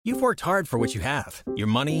You've worked hard for what you have. Your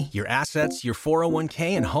money, your assets, your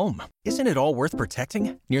 401k, and home. Isn't it all worth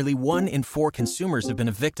protecting? Nearly 1 in 4 consumers have been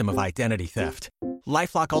a victim of identity theft.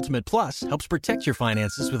 LifeLock Ultimate Plus helps protect your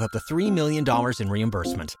finances with up to $3 million in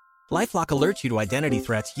reimbursement. LifeLock alerts you to identity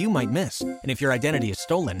threats you might miss. And if your identity is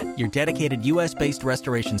stolen, your dedicated U.S.-based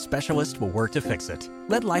restoration specialist will work to fix it.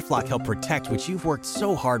 Let LifeLock help protect what you've worked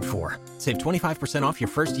so hard for. Save 25% off your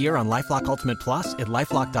first year on LifeLock Ultimate Plus at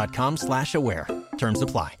LifeLock.com/aware. Terms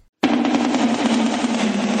apply.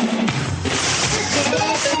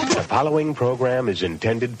 The following program is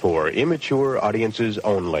intended for immature audiences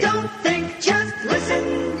only. Don't think, just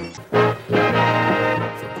listen.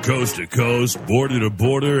 Coast to coast, border to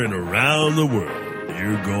border, and around the world.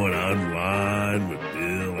 You're going online with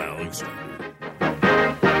Bill Alexander.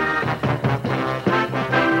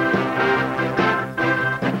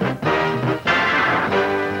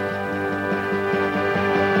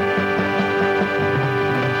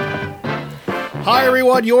 Hi,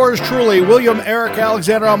 everyone. Yours truly, William Eric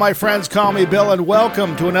Alexander. All my friends call me Bill, and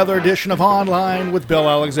welcome to another edition of Online with Bill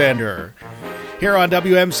Alexander. Here on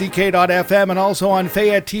WMCK.FM and also on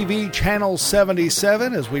Fayette TV Channel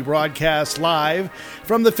 77 as we broadcast live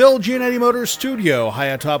from the Phil Giannetti Motors Studio, high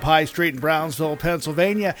atop High Street in Brownsville,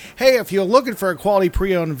 Pennsylvania. Hey, if you're looking for a quality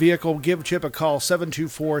pre-owned vehicle, give Chip a call,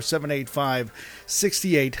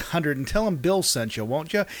 724-785-6800, and tell him Bill sent you,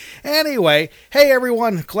 won't you? Anyway, hey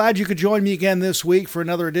everyone, glad you could join me again this week for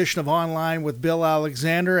another edition of Online with Bill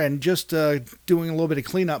Alexander, and just doing a little bit of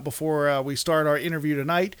cleanup before we start our interview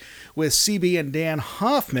tonight with CB and Dan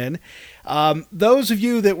Hoffmann. Those of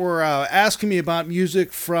you that were asking me about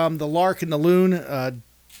music from The Lark and the Loon,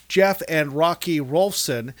 Jeff and Rocky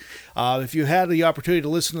Rolfson, if you had the opportunity to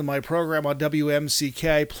listen to my program on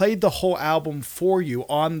WMCK, I played the whole album for you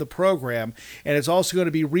on the program, and it's also going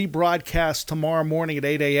to be rebroadcast tomorrow morning at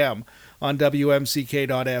 8 a.m. on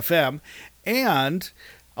WMCK.FM. And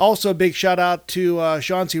also, a big shout out to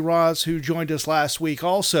Chauncey Ross, who joined us last week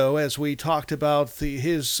also as we talked about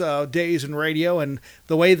his days in radio and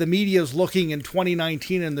the way the media is looking in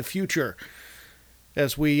 2019 and the future.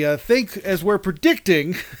 As we as we're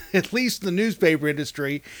predicting, at least in the newspaper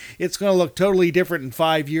industry, it's going to look totally different in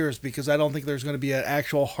 5 years because I don't think there's going to be an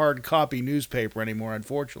actual hard copy newspaper anymore,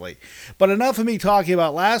 unfortunately. But enough of me talking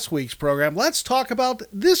about last week's program. Let's talk about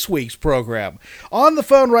this week's program. On the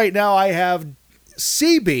phone right now, I have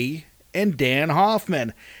CB and Dan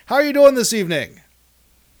Hoffmann. How are you doing this evening?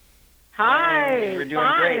 Hi. We're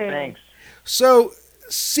doing great, thanks. So,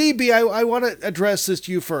 CB, I want to address this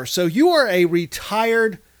to you first. So, you are a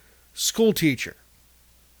retired school teacher.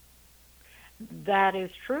 That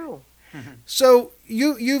is true. So,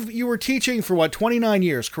 you were teaching for what, 29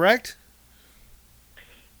 years, correct?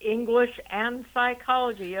 English and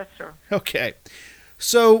psychology, yes, sir. Okay.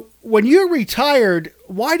 So when you retired,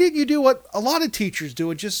 why didn't you do what a lot of teachers do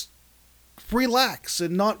and just relax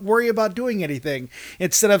and not worry about doing anything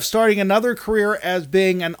instead of starting another career as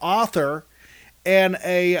being an author and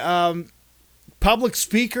a public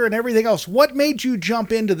speaker and everything else? What made you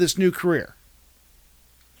jump into this new career?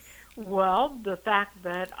 Well, the fact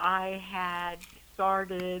that I had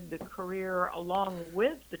started the career along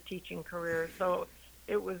with the teaching career, so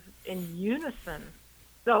it was in unison.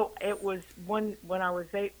 So it was when I was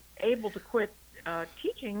able to quit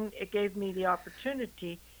teaching, it gave me the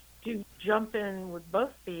opportunity to jump in with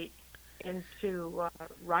both feet into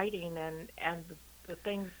writing and the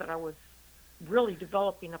things that I was really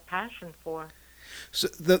developing a passion for. So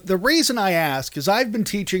the reason I ask is I've been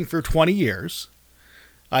teaching for 20 years.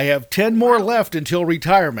 I have 10 more left until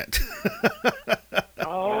retirement.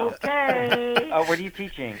 Okay. What are you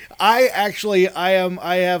teaching? I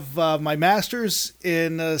have my master's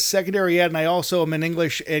in secondary ed, and I also am an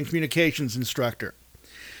English and communications instructor.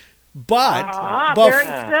 But very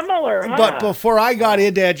similar. Huh? But before I got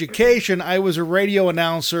into education, I was a radio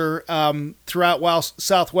announcer throughout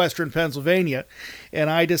southwestern Pennsylvania, and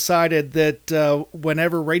I decided that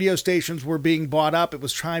whenever radio stations were being bought up, it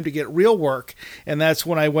was time to get real work, and that's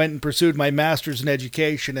when I went and pursued my master's in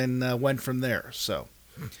education and went from there. So.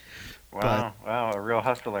 Wow, a real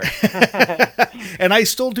hustler. And I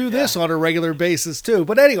still do this on a regular basis, too.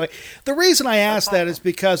 But anyway, the reason I ask that is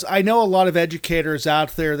because I know a lot of educators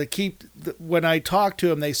out there that when I talk to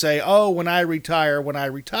them, they say, oh, when I retire.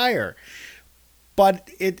 But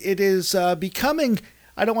it is becoming,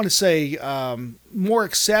 I don't want to say more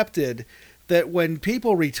accepted, that when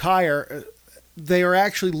people retire, they are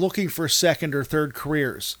actually looking for second or third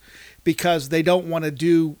careers because they don't want to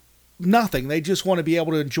do nothing. They just want to be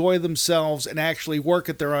able to enjoy themselves and actually work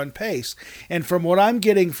at their own pace. And from what I'm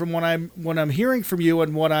getting, from what I'm hearing from you,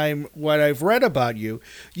 and what I've read about you,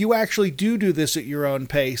 you actually do this at your own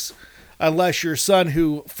pace. Unless your son,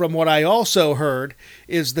 who, from what I also heard,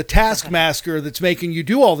 is the taskmaster that's making you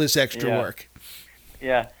do all this extra work.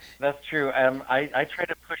 Yeah, that's true. I try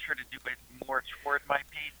to push her to do it more toward my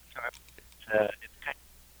pace. So it's kind of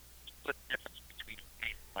split the difference between her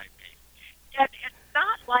pace and my pace. And it's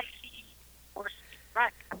not like he forced me to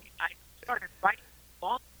write. I mean, I started writing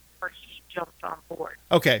long before he jumped on board.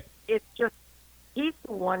 Okay. It's just he's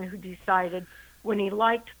the one who decided, when he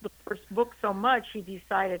liked the first book so much, he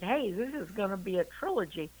decided, hey, this is going to be a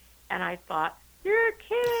trilogy. And I thought, you're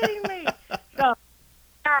kidding me.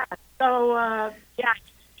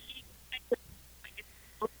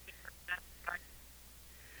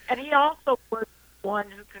 And he also was the one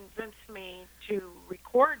who convinced me to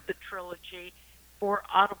record the trilogy for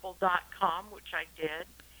Audible.com, which I did.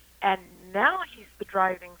 And now he's the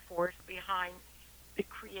driving force behind the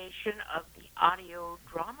creation of the audio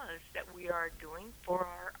dramas that we are doing for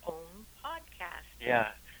our own podcast.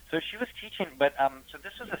 Yeah. So she was teaching, but so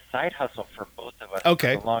this was a side hustle for both of us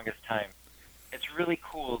Okay. for the longest time. It's really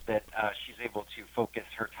cool that she's able to focus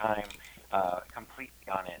her time completely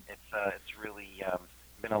on it. It's really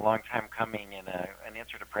been a long time coming, and an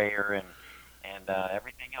answer to prayer and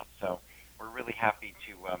everything else. So we're really happy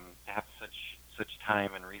to have such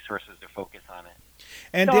time and resources to focus on it.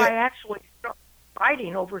 And so I actually started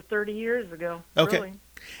writing over 30 years ago. Okay. Really.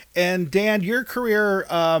 And Dan, your career,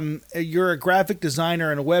 you're a graphic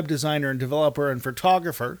designer and a web designer and developer and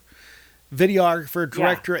photographer, videographer,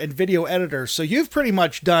 director, and video editor. So you've pretty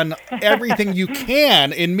much done everything you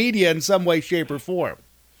can in media in some way, shape, or form.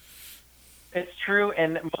 It's true,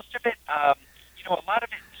 and most of it, a lot of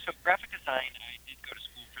it. So graphic design, I did go to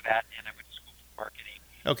school for that, and I went to school for marketing.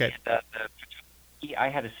 Okay. And I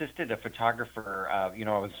had assisted a photographer. I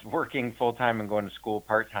was working full time and going to school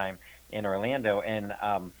part time in Orlando, and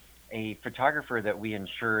a photographer that we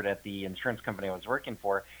insured at the insurance company I was working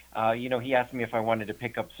for. He asked me if I wanted to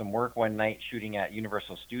pick up some work one night shooting at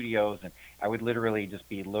Universal Studios, and I would literally just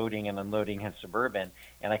be loading and unloading his Suburban,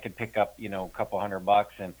 and I could pick up, a couple $100,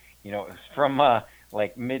 and it was from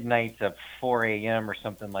like midnight to 4 a.m. or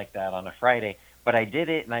something like that on a Friday. But I did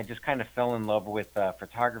it, and I just kind of fell in love with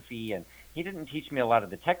photography. And he didn't teach me a lot of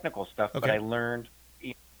the technical stuff, but I learned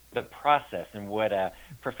the process and what a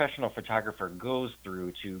professional photographer goes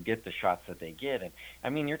through to get the shots that they get. And I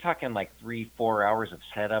mean, you're talking like 3-4 hours of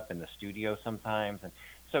setup in the studio sometimes. And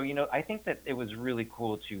so, I think that it was really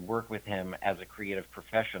cool to work with him as a creative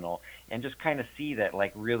professional and just kind of see that,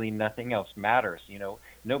 like, really nothing else matters.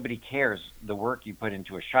 Nobody cares the work you put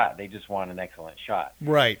into a shot. They just want an excellent shot.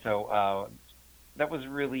 Right. So that was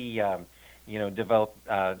really, helped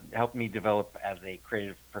me develop as a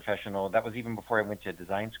creative professional. That was even before I went to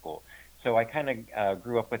design school. So I kind of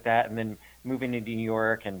grew up with that, and then moving to New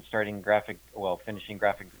York and finishing graphic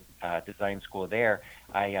design school there,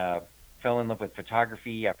 I fell in love with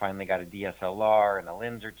photography. I finally got a DSLR and a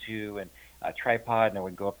lens or two and a tripod, and I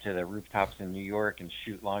would go up to the rooftops in New York and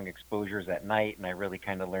shoot long exposures at night, and I really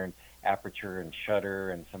kind of learned aperture and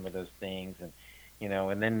shutter and some of those things. And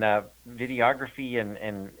then videography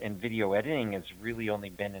and video editing has really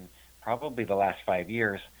only been in probably the last 5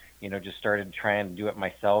 years. Just started trying to do it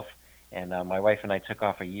myself, and my wife and I took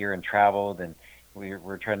off a year and traveled, and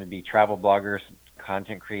we're trying to be travel bloggers,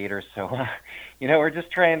 content creators. So, we're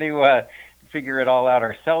just trying to figure it all out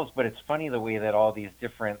ourselves. But it's funny the way that all these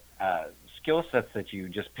different skill sets that you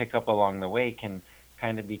just pick up along the way can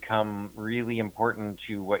kind of become really important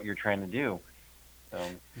to what you're trying to do.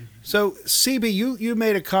 So CB, you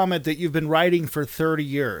made a comment that you've been writing for 30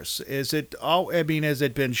 years. Has it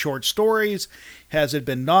been short stories? Has it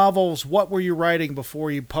been novels? What were you writing before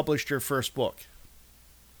you published your first book?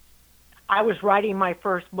 I was writing my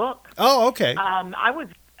first book. Oh, okay. I was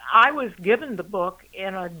given the book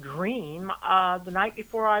in a dream the night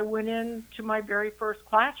before I went into my very first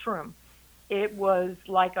classroom. It was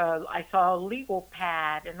like I saw a legal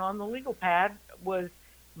pad, and on the legal pad was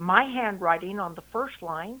my handwriting on the first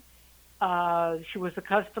line. She was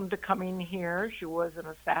accustomed to coming here. She was an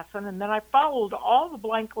assassin. And then I followed all the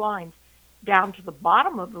blank lines down to the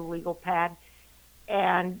bottom of the legal pad,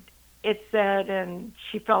 and it said, and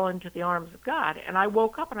she fell into the arms of God. And I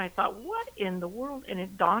woke up and I thought, what in the world? And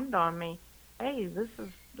it dawned on me, hey, this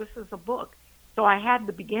is a book. So I had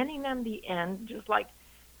the beginning and the end, just like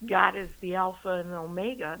God is the Alpha and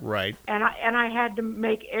Omega. Right. And I had to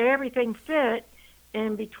make everything fit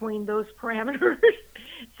in between those parameters.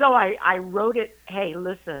 So I wrote it, hey,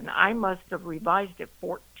 listen, I must have revised it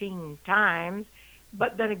 14 times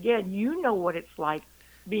but then again, you know what it's like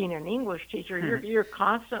being an English teacher. You're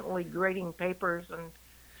constantly grading papers and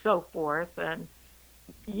so forth, and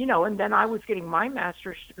and then I was getting my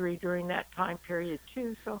master's degree during that time period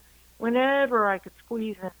too. So whenever I could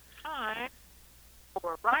squeeze in time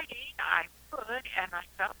for writing, I would, and I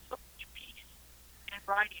felt so much peace in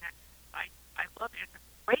writing. I love it. It's a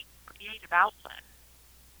great creative outlet.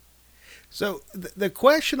 So the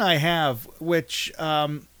question I have, which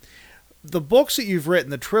the books that you've written,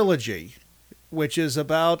 the trilogy, which is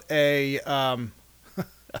about a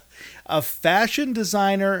a fashion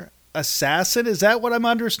designer assassin, is that what I'm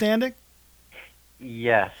understanding?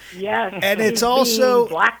 Yes. Yes. And it's he's also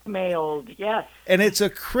being blackmailed. Yes. And it's a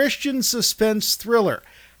Christian suspense thriller.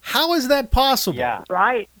 How is that possible? Yeah.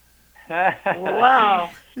 Right.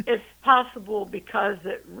 Well, it's possible because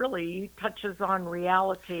it really touches on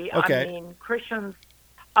reality. Okay. I mean, Christians,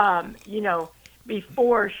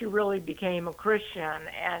 before she really became a Christian,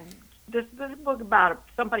 and this is a book about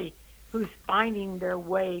somebody who's finding their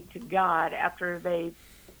way to God after they've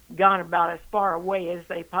gone about as far away as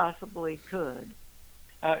they possibly could.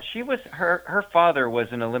 Her father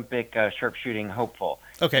was an Olympic sharpshooting hopeful,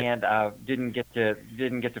 Okay. and didn't get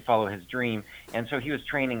to follow his dream, and so he was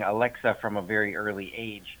training Alexa from a very early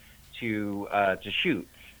age to shoot,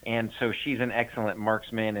 and so she's an excellent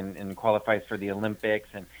marksman and qualifies for the Olympics,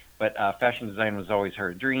 but fashion design was always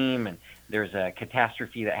her dream, and there's a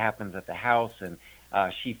catastrophe that happens at the house, and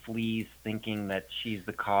she flees thinking that she's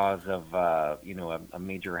the cause of a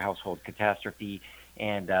major household catastrophe,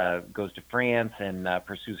 and goes to France and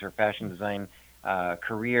pursues her fashion design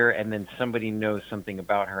career, and then somebody knows something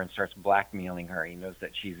about her and starts blackmailing her. He knows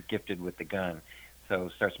that she's gifted with the gun, so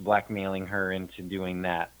starts blackmailing her into doing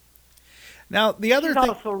that. Now the other She's thing,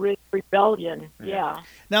 also rebellion. Yeah.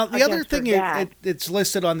 now the other against her thing, dad. it's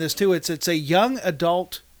listed on this too. It's a young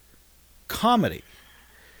adult comedy,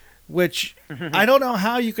 which I don't know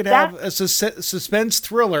how you could have a suspense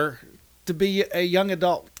thriller to be a young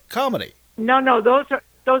adult comedy. No,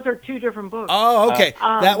 those are two different books. Oh, okay,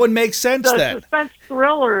 that would make sense The then. suspense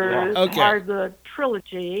thrillers Yeah. Okay. are the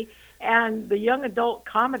trilogy, and the young adult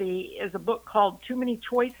comedy is a book called Too Many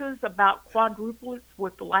Choices about quadruplets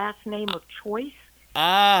with the last name of Choice.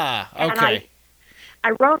 Ah, And okay.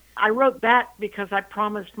 I wrote that because I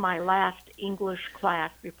promised my last English class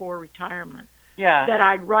before retirement Yeah. that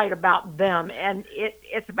I'd write about them, and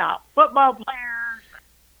it's about football players,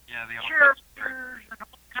 Yeah, the cheerleaders, and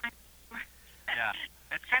all kinds. Yeah,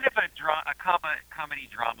 it's kind of a comedy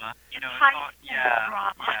drama. High school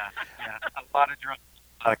drama. Yeah, a lot of drama,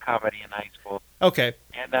 a lot of comedy in high school. Okay.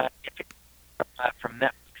 And if it's from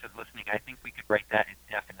Netflix is listening, I think we could write that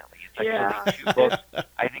indefinitely. It's Yeah. actually 2 books.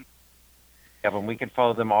 I think of them. We could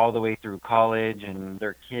follow them all the way through college and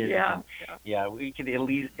their kids. Yeah. And, yeah, we could at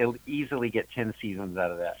least easily get 10 seasons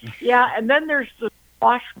out of that. Yeah, and then there's the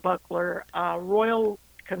swashbuckler, Royal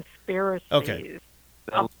Conspiracies. Okay.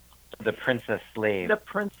 The Princess Slave. The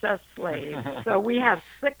Princess Slave. So we have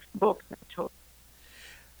 6 books in total.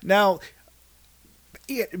 Now,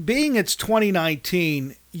 being it's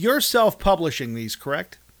 2019, you're self-publishing these,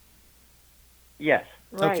 correct? Yes.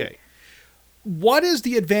 Right. Okay. What is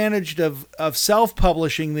the advantage of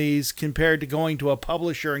self-publishing these compared to going to a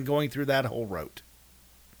publisher and going through that whole route?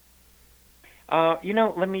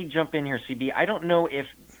 Let me jump in here, CB. I don't know if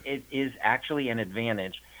it is actually an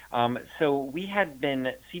advantage. So CB had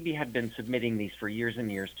been submitting these for years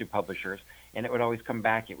and years to publishers, and it would always come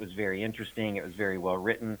back. It was very interesting. It was very well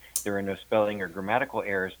written. There were no spelling or grammatical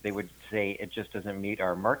errors. They would say it just doesn't meet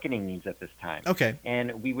our marketing needs at this time. Okay.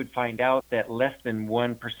 And we would find out that less than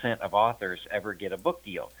 1% of authors ever get a book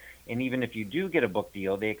deal. And even if you do get a book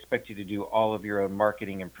deal, they expect you to do all of your own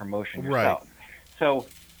marketing and promotion yourself. Right. So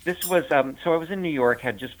this was, so I was in New York,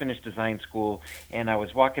 had just finished design school, and I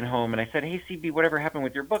was walking home, and I said, hey, CB, whatever happened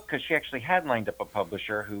with your book? Because she actually had lined up a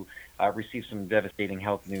publisher who received some devastating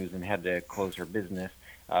health news and had to close her business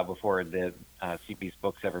before the CB's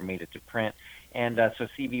books ever made it to print. And so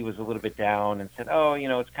CB was a little bit down and said, oh,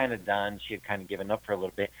 it's kind of done. She had kind of given up for a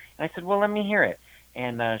little bit. And I said, well, let me hear it.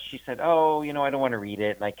 And she said, oh, I don't want to read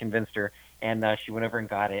it. And I convinced her, and she went over and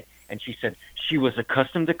got it. And she said, she was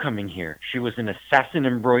accustomed to coming here. She was an assassin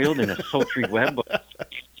embroiled in a sultry web.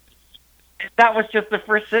 That was just the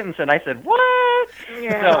first sentence, and I said, what?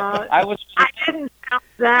 Yeah. So I didn't sound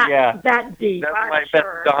that deep. That's I'm my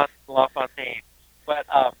sure. best Don LaFontaine. But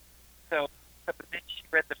but then she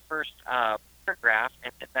read the first paragraph,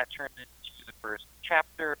 and then that turned into the first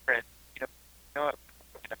chapter, and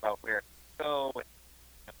about where to go, and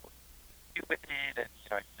do with it, and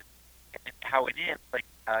I said, and how it ends. Like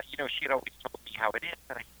she had always told me how it is,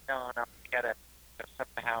 and I said, no, we gotta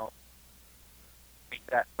somehow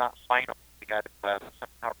that not final. We got to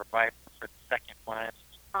somehow revive it for the second one,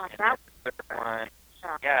 and then the third one.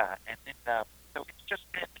 Yeah, and then so it's just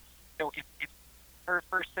been, if her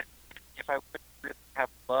first, if I would really have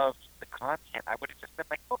loved the content, I would have just been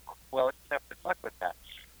like, oh, cool, well, let's have good luck with that,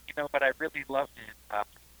 But I really loved it from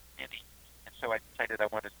the beginning, and so I decided I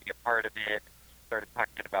wanted to be a part of it. Started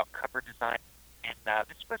talking about cover design, and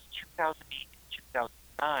this was 2008,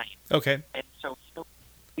 2009. Okay. And so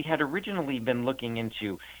we had originally been looking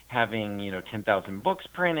into having 10,000 books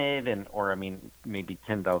printed, or maybe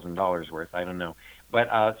 $10,000 worth. I don't know,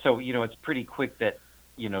 but so it's pretty quick that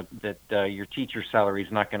your teacher salary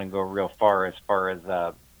is not going to go real far as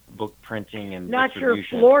book printing and not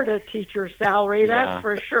distribution. Your Florida teacher salary, that's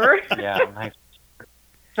for sure. Yeah, nice.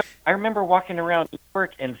 So I remember walking around New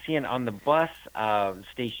York and seeing on the bus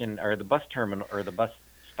station or the bus terminal or the bus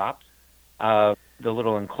stops, the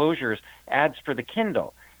little enclosures, ads for the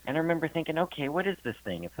Kindle. And I remember thinking, okay, what is this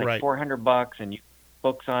thing? It's like right. $400 and you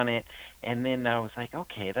books on it. And then I was like,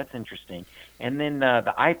 okay, that's interesting. And then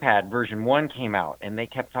the iPad version 1 came out, and they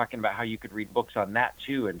kept talking about how you could read books on that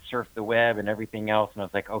too and surf the web and everything else. And I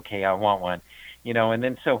was like, okay, I want one. And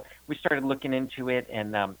then so we started looking into it,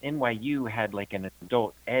 and NYU had like an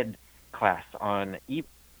adult ed class on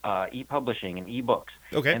e-publishing and e-books.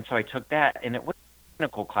 Okay. And so I took that, and it wasn't a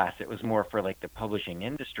technical class. It was more for like the publishing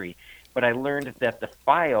industry. But I learned that the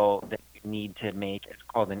file that you need to make is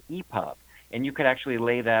called an EPUB. And you could actually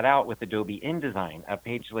lay that out with Adobe InDesign, a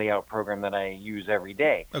page layout program that I use every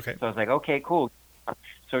day. Okay. So I was like, okay, cool.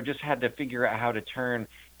 So just had to figure out how to turn,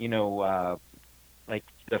 like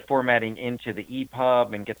the formatting into the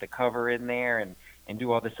EPUB and get the cover in there and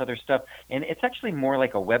do all this other stuff. And it's actually more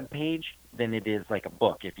like a web page than it is like a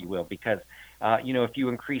book, if you will, because, if you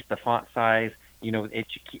increase the font size,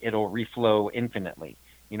 it'll reflow infinitely.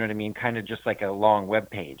 You know what I mean? Kind of just like a long web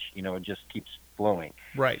page. It just keeps flowing.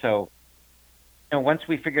 Right. So once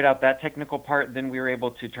we figured out that technical part, then we were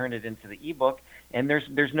able to turn it into the ebook, and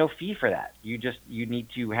there's no fee for that. You need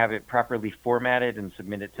to have it properly formatted and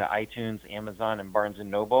submit it to iTunes, Amazon, and Barnes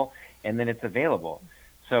and Noble, and then it's available.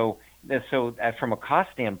 So from a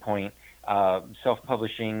cost standpoint,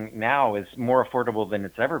 self-publishing now is more affordable than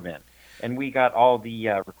it's ever been. And we got all the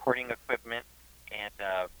recording equipment, and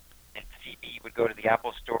CD would go to the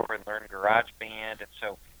Apple Store and learn GarageBand, and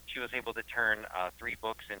so she was able to turn 3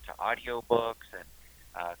 books into audio books, and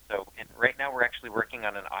right now we're actually working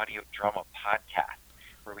on an audio drama podcast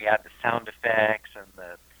where we add the sound effects and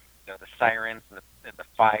the sirens and the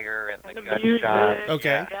fire and the gunshots.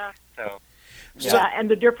 Okay. Yeah. So and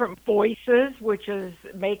the different voices, which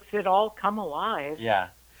makes it all come alive. Yeah.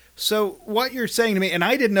 So what you're saying to me, and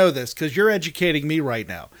I didn't know this because you're educating me right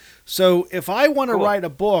now. So if I want to write a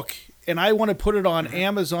book and I want to put it on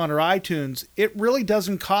Amazon or iTunes, it really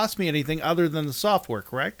doesn't cost me anything other than the software,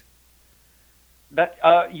 correct? But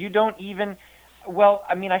you don't even. Well,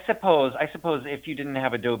 I suppose if you didn't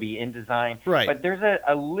have Adobe InDesign, right. But there's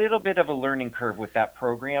a little bit of a learning curve with that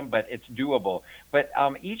program, but it's doable. But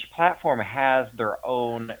each platform has their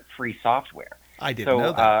own free software. I didn't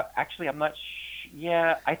know that. Actually, I'm not.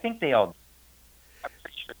 Yeah, I think they all. I'm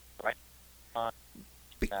pretty sure, right?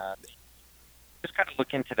 Just kind of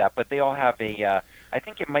look into that, but they all have a. I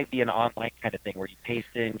think it might be an online kind of thing where you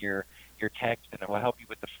paste in your text and it will help you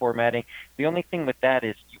with the formatting. The only thing with that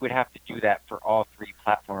is you would have to do that for all 3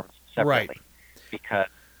 platforms separately, right? Because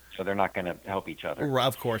they're not going to help each other.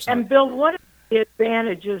 Of course. And Bill, one of the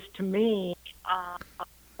advantages to me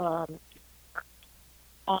online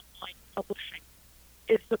publishing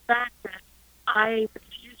is the fact that I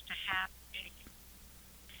refuse to have any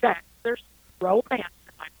sex. There's romance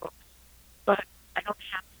in my books, but I don't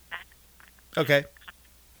have sex. Okay.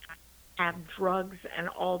 I have drugs and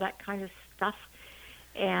all that kind of stuff.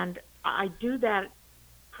 And I do that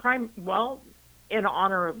in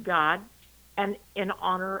honor of God and in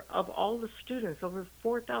honor of all the students. Over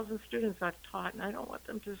 4,000 students I've taught, and I don't want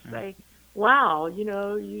them to say, wow,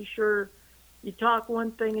 you talk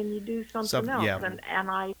one thing and you do something else. Yeah.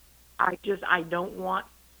 And I don't want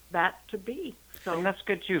that to be. So, and that's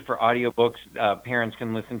good too for audiobooks. Parents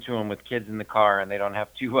can listen to them with kids in the car, and they don't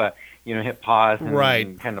have to, hit pause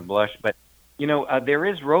and kind of blush. But there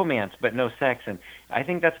is romance, but no sex, and I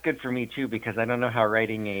think that's good for me too because I don't know how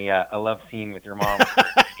writing a love scene with your mom.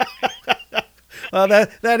 Well,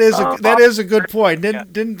 that is a good point.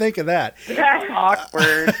 Didn't think of that.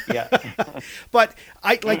 Awkward. Yeah. But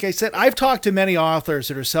like I said, I've talked to many authors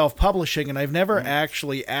that are self-publishing, and I've never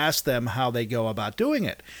actually asked them how they go about doing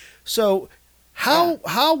it. So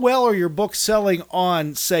how well are your books selling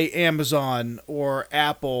on, say, Amazon or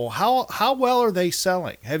Apple? How well are they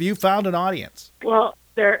selling? Have you found an audience? Well,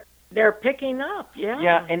 they're They're picking up, yeah.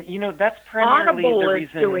 Yeah, and that's primarily Audible the is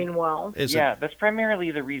reason. doing well. That's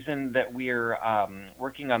primarily the reason that we're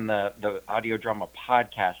working on the audio drama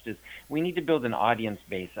podcast. Is we need to build an audience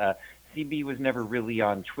base. CB was never really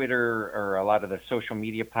on Twitter or a lot of the social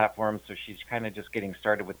media platforms, so she's kind of just getting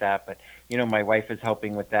started with that. But my wife is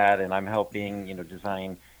helping with that, and I'm helping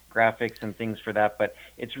design graphics and things for that. But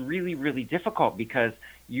it's really, really difficult because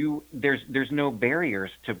there's no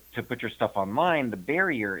barriers to put your stuff online. The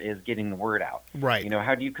barrier is getting the word out. Right.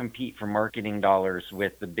 How do you compete for marketing dollars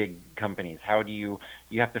with the big companies? How do you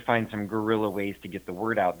have to find some guerrilla ways to get the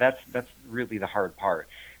word out? That's really the hard part.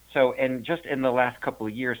 So, and just in the last couple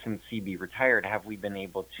of years since CB retired, have we been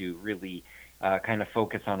able to really kind of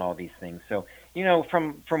focus on all these things? So,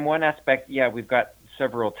 from one aspect, yeah, we've got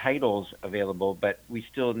several titles available, but we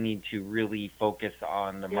still need to really focus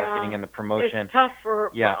on the marketing and the promotion. It's tough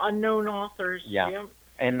for unknown authors. Yeah.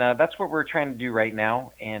 And that's what we're trying to do right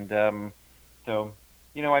now. And so,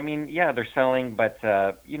 they're selling, but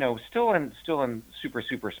still in super,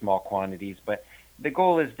 super small quantities. But the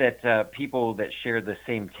goal is that people that share the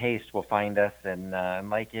same taste will find us and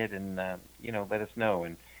like it, and let us know.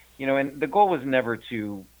 And and the goal was never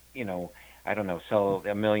to sell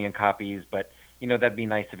 1 million copies, but that'd be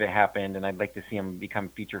nice if it happened, and I'd like to see them become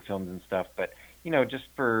feature films and stuff. But just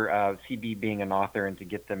for CB being an author and to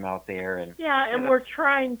get them out there, and and we're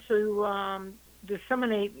trying to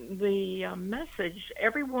disseminate the message.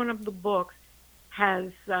 Every one of the books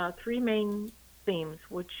has 3 main themes,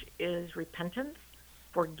 which is repentance,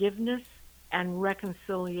 forgiveness, and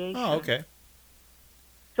reconciliation. Oh, okay.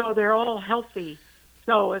 So they're all healthy.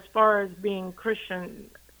 So as far as being Christian,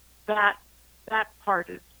 that part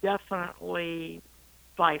is definitely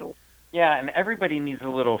vital. Yeah, and everybody needs a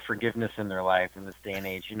little forgiveness in their life in this day and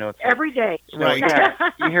age. It's every day. Right. Yeah,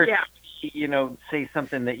 you hear say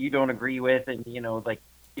something that you don't agree with, and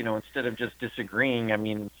instead of just disagreeing, I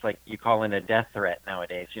mean, it's like you call in a death threat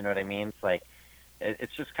nowadays. You know what I mean? It's like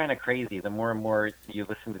it's just kind of crazy. The more and more you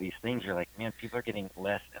listen to these things, you're like, man, people are getting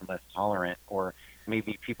less and less tolerant, or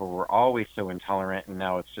maybe people were always so intolerant, and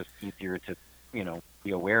now it's just easier to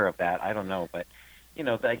be aware of that. I don't know, but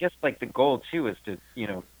I guess like the goal too is to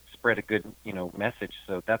spread a good message.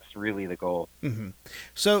 So that's really the goal. Mm-hmm.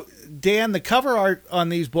 So Dan, the cover art on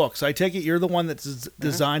these books, I take it you're the one that's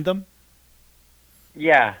designed them?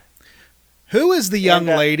 Yeah. Who is the young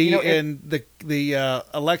lady in the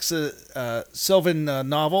Alexa Sylvan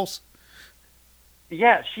novels?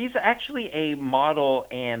 Yeah, she's actually a model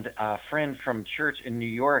and a friend from church in New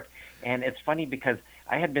York. And it's funny because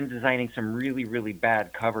I had been designing some really, really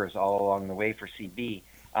bad covers all along the way for CB,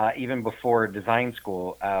 even before design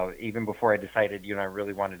school, even before I decided, I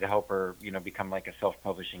really wanted to help her, become like a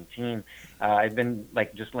self-publishing team. I'd been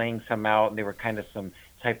like just laying some out, and they were kind of some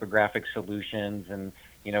typographic solutions, and,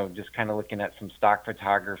 just kind of looking at some stock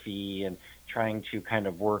photography and trying to kind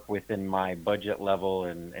of work within my budget level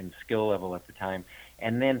and skill level at the time.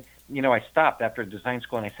 And then, I stopped after design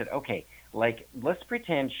school and I said, okay, like, let's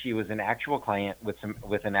pretend she was an actual client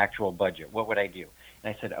with an actual budget. What would I do?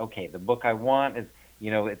 And I said, okay, the book I want is,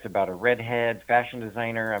 it's about a redhead fashion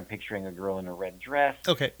designer. I'm picturing a girl in a red dress.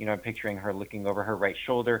 Okay. I'm picturing her looking over her right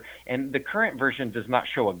shoulder. And the current version does not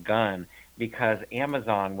show a gun because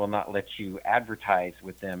Amazon will not let you advertise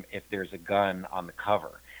with them if there's a gun on the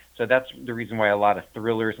cover. So that's the reason why a lot of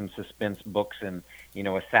thrillers and suspense books and,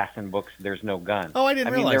 assassin books, there's no gun. Oh, I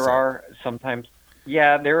didn't realize there that. are sometimes.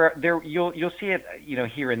 Yeah, there you'll see it,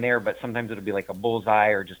 here and there, but sometimes it'll be like a bullseye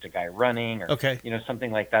or just a guy running or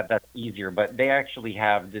something like that. That's easier. But they actually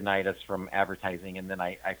have denied us from advertising, and then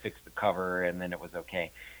I fixed the cover, and then it was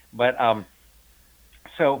okay. But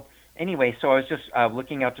so anyway, so I was just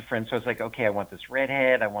looking out to friends. So I was like, okay, I want this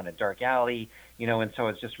redhead, I want a dark alley, and so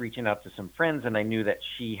I was just reaching out to some friends, and I knew that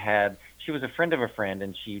she was a friend of a friend,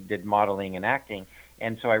 and she did modeling and acting.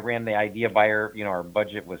 And so I ran the idea by her. Our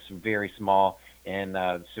budget was very small. And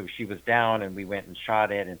so she was down, and we went and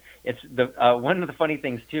shot it. And it's one of the funny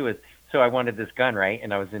things too is, so I wanted this gun, right?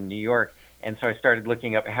 And I was in New York, and so I started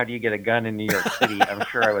looking up how do you get a gun in New York City. I'm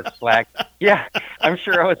sure I was flagged. Yeah, I'm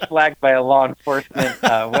sure I was flagged by a law enforcement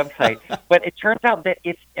website. But it turns out that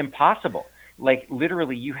it's impossible. Like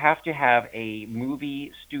literally, you have to have a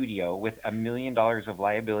movie studio with $1 million of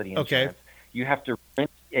liability insurance. Okay. You have to rent,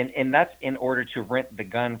 and that's in order to rent the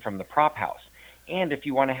gun from the prop house. And if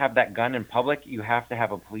you want to have that gun in public, you have to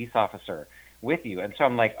have a police officer with you. And so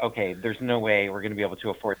I'm like, okay, there's no way we're going to be able to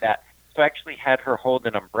afford that. So I actually had her hold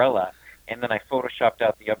an umbrella, and then I photoshopped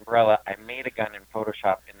out the umbrella. I made a gun in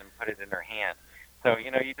Photoshop and then put it in her hand. So,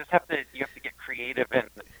 you just have to get creative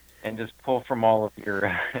and just pull from all of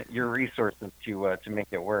your your resources to make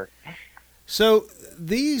it work. So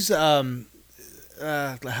these, how do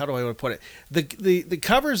I want to put it? The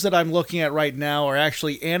covers that I'm looking at right now are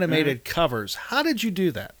actually animated covers. How did you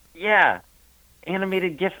do that? Yeah.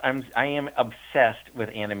 Animated GIFs. I am obsessed with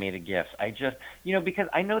animated GIFs. I just, because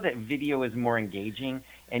I know that video is more engaging,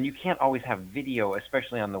 and you can't always have video,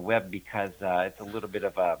 especially on the web, because it's a little bit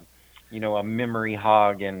of a memory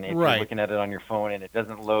hog, and if Right. you're looking at it on your phone and it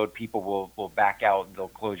doesn't load, people will back out. They'll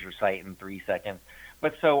close your site in 3 seconds.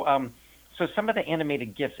 But so some of the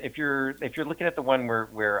animated GIFs, if you're looking at the one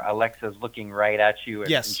where Alexa's looking right at you and,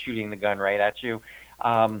 Yes. and shooting the gun right at you.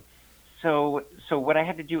 So what I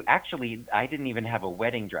had to do, actually, I didn't even have a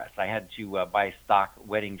wedding dress. I had to buy a stock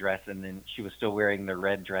wedding dress, and then she was still wearing the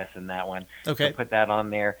red dress in that one. Okay. So put that on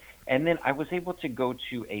there. And then I was able to go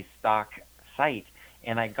to a stock site,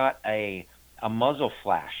 and I got a muzzle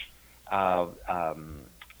flash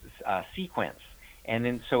sequence. And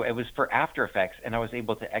then so it was for After Effects, and I was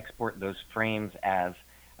able to export those frames as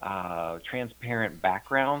transparent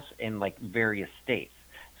backgrounds in like various states.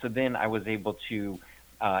 So then I was able to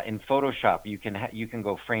in Photoshop, you can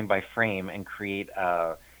go frame by frame and create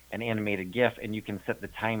an animated GIF, and you can set the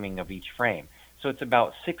timing of each frame. So it's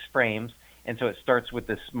about 6 frames, and so it starts with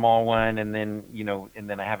the small one, and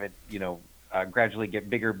then I have it gradually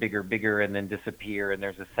get bigger, and then disappear, and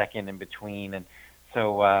there's a second in between, and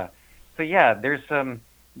so yeah, there's some.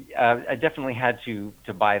 I definitely had to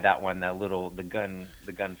buy that one, the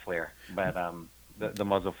gun flare, but the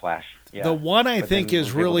muzzle flash. Yeah. The one I But think then is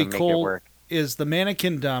was able really to make it cool work. is the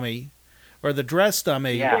mannequin dummy or the dress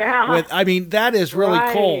dummy. Yeah. Yeah. That is really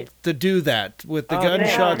cool Right. to do that with the Oh,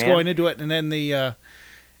 gunshots yeah, going man. into it, and then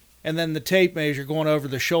the tape measure going over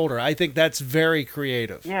the shoulder. I think that's very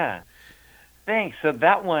creative. Yeah. Thanks.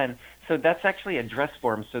 So that's actually a dress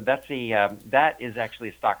form. So that is actually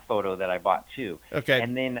a stock photo that I bought too. Okay.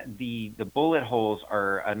 And then the bullet holes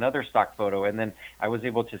are another stock photo. And then I was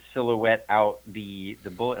able to silhouette out the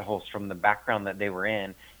bullet holes from the background that they were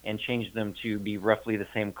in and change them to be roughly the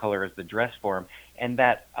same color as the dress form. And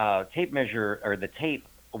that tape measure, or the tape,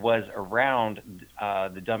 was around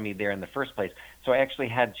the dummy there in the first place. So I actually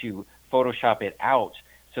had to Photoshop it out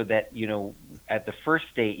so that at the first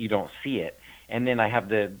state you don't see it. And then I have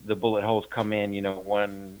the bullet holes come in,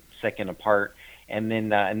 1 second apart, and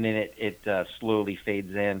then it slowly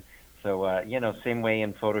fades in. So same way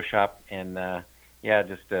in Photoshop, and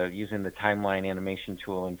just using the timeline animation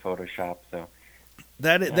tool in Photoshop. So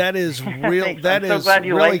That is real. Thanks. That I'm so is glad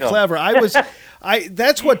you really like 'em. clever.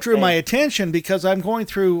 That's what drew my attention, because I'm going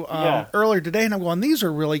through Yeah. earlier today, and I'm going, these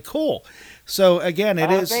are really cool. So again, it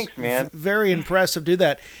is Thanks, man. very impressive to do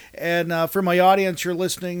that. And for my audience, you're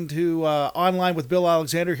listening to Online with Bill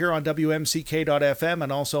Alexander here on WMCK.FM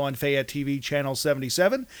and also on Fayette TV channel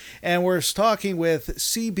 77. And we're talking with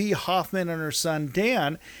CB Hoffman and her son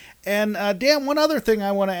Dan. And Dan, one other thing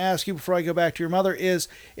I want to ask you before I go back to your mother is,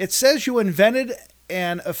 it says you invented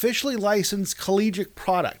an officially licensed collegiate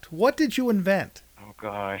product. What did you invent? Oh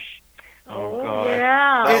gosh.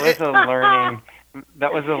 Yeah.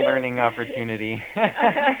 That was a learning opportunity.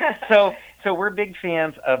 So we're big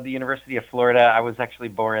fans of the University of Florida. I was actually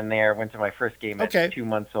born there. Went to my first game at Okay. 2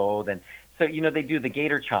 months old, and so they do the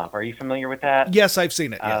gator chomp. Are you familiar with that? Yes, I've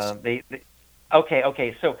seen it. Yes.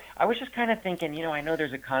 Okay. So I was just kind of thinking, I know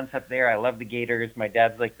there's a concept there. I love the Gators. My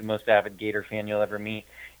dad's like the most avid Gator fan you'll ever meet.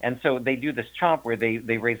 And so they do this chomp where they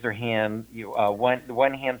raise their hand.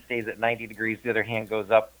 One hand stays at 90 degrees, the other hand goes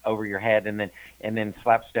up over your head, and then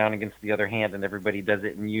slaps down against the other hand, and everybody does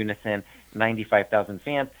it in unison. 95,000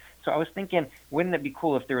 fans. So I was thinking, wouldn't it be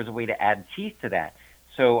cool if there was a way to add teeth to that?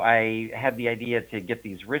 So I had the idea to get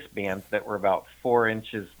these wristbands that were about 4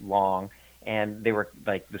 inches long, and they were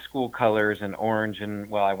like the school colors and orange, and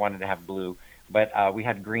well, I wanted to have blue, but we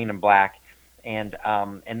had green and black. And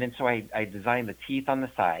then so I designed the teeth on the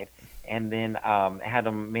side, and then had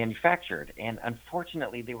them manufactured. And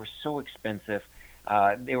unfortunately, they were so expensive.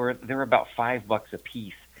 They were about $5 a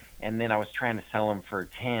piece. And then I was trying to sell them for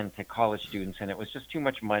 10 to college students, and it was just too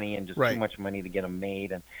much money and just Right. too much money to get them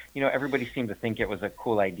made. And everybody seemed to think it was a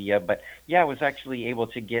cool idea, but yeah, I was actually able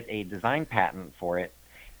to get a design patent for it.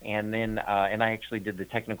 And then and I actually did the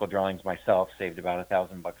technical drawings myself, saved about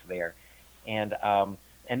 $1,000 there.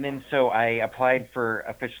 And then so I applied for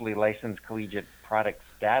officially licensed collegiate product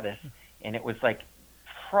status, and it was like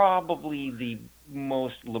probably the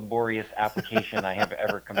most laborious application I have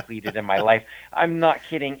ever completed in my life. I'm not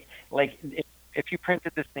kidding. Like, if you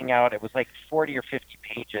printed this thing out, it was like 40 or 50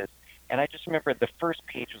 pages. And I just remember the first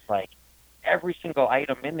page was like every single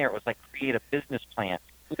item in there. It was like create a business plan.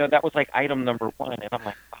 That was like item number 1. And I'm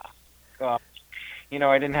like, oh, God.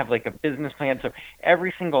 I didn't have like a business plan. So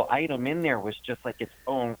every single item in there was just like its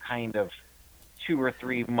own kind of 2 or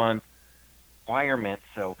 3 month requirement.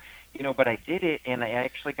 So, but I did it, and I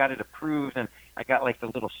actually got it approved, and I got like the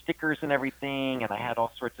little stickers and everything, and I had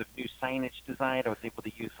all sorts of new signage designed. I was able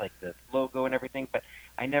to use like the logo and everything, but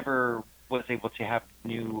I never was able to have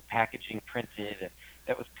new packaging printed, and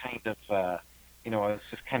that was kind of, I was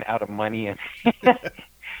just kind of out of money and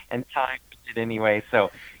and time with it anyway. So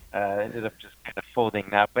I ended up just kind of folding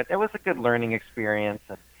that, but it was a good learning experience,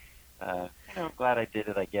 and I'm glad I did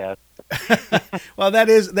it, I guess. Well, that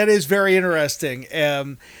is very interesting.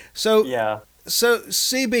 So Yeah. So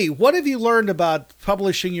CB, what have you learned about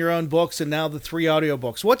publishing your own books and now the 3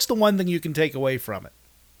 audiobooks? What's the one thing you can take away from it?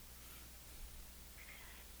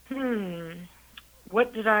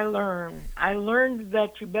 What did I learn? I learned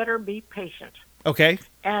that you better be patient. Okay.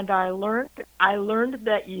 And I learned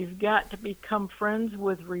that you've got to become friends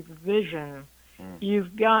with revision.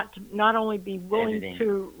 You've got to not only be willing Editing.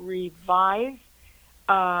 to revise.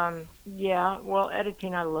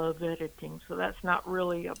 Editing, I love editing, so that's not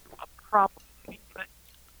really a problem. But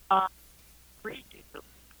read,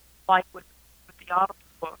 like with the audible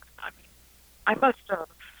books, I mean, I must have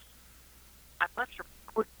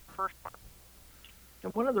recorded the first one.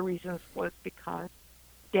 And one of the reasons was because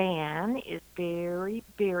Dan is very,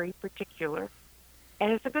 very particular.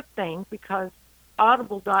 And it's a good thing because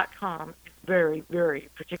Audible.com is very, very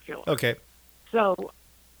particular. Okay. So,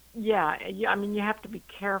 I mean, you have to be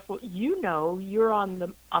careful. You're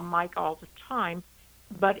on a mic all the time,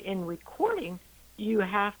 but in recording, you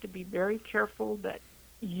have to be very careful that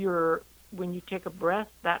when you take a breath,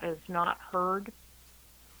 that is not heard,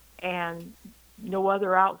 and no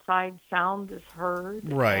other outside sound is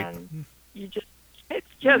heard. Right. And it's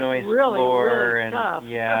just Noise really, floor really and tough.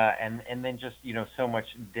 and then just so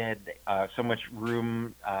much so much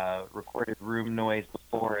room recorded room noise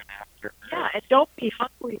before and after. Yeah, and don't be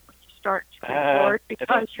hungry when you start to record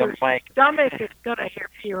because your stomach is going to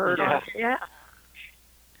be hurt. Yeah.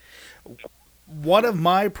 One of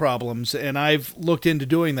my problems, and I've looked into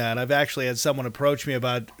doing that, I've actually had someone approach me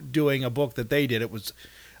about doing a book that they did. It was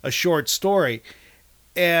a short story,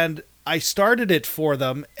 and I started it for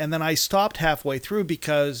them, and then I stopped halfway through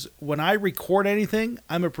because when I record anything,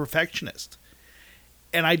 I'm a perfectionist.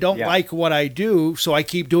 And I don't like what I do, so I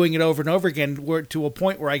keep doing it over and over again to a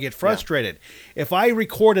point where I get frustrated. Yeah. If I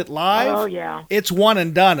record it live, it's one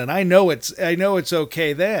and done, and I know it's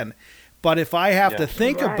okay then. But if I have to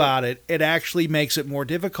think about it, it actually makes it more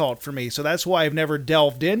difficult for me. So that's why I've never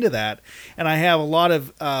delved into that. And I have a lot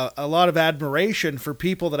of admiration for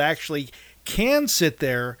people that actually can sit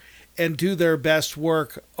there and do their best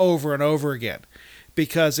work over and over again.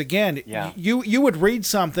 Because again, you would read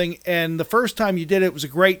something, and the first time you did it was a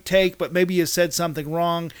great take, but maybe you said something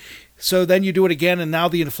wrong. So then you do it again, and now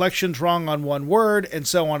the inflection's wrong on one word, and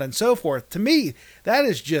so on and so forth. To me, that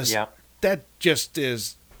is just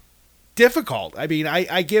is difficult. I mean,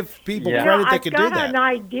 I give people credit that can do that. I've got an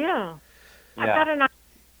idea. I've got an idea.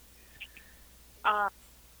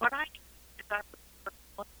 What I do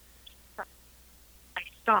is I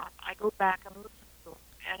stop. I go back and listen to them.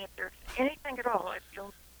 And if there's anything at all, if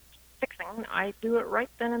you're fixing, I do it right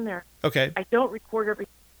then and there. Okay. I don't record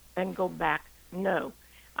everything and go back. No.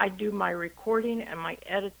 I do my recording and my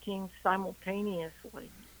editing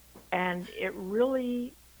simultaneously. And it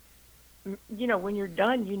really, when you're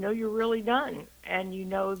done, you're really done. And you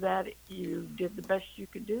know that you did the best you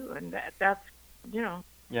could do. And that's.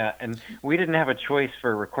 Yeah, and we didn't have a choice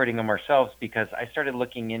for recording them ourselves because I started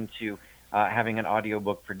looking into having an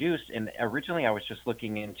audiobook produced, and originally I was just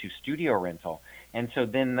looking into studio rental. And so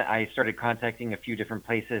then I started contacting a few different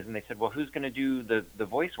places, and they said, well, who's going to do the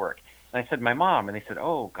voice work? And I said, my mom. And they said,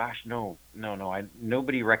 oh, gosh, no.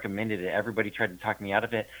 Nobody recommended it. Everybody tried to talk me out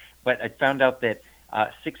of it. But I found out that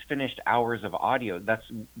 6 finished hours of audio,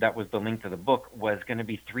 that was the length of the book, was going to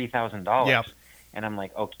be $3,000. Yeah. And I'm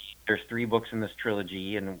like, okay, there's 3 books in this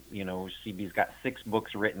trilogy, and, CB's got 6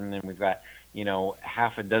 books written, and we've got,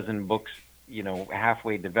 half a dozen books,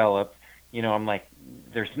 halfway developed. I'm like,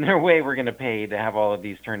 there's no way we're going to pay to have all of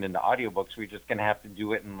these turned into audiobooks. We're just going to have to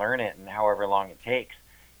do it and learn it, and however long it takes,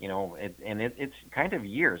 it's kind of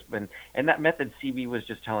years. And that method CB was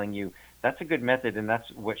just telling you, that's a good method, and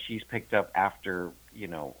that's what she's picked up after,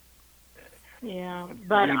 Yeah,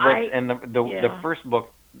 but 3 books, and the first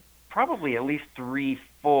book, probably at least 3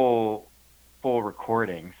 full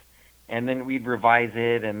recordings, and then we'd revise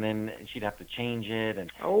it, and then she'd have to change it.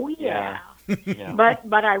 And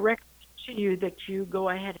but I recommend to you that you go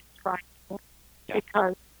ahead and try it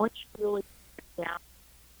because once you really sit down,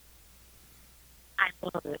 I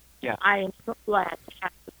love it. Yeah, I am so glad to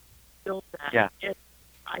have to build that. Yeah,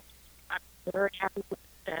 I'm very happy with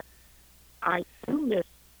that. I do miss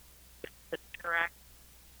the interact.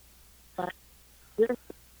 But this,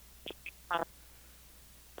 uh,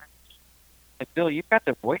 Bill, you've got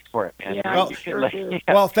the voice for it, man. Yeah, Well- You should, sure like, do.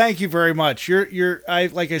 yeah. Well, thank you very much. Like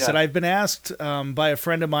I said, Yeah. I've been asked by a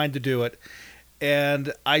friend of mine to do it,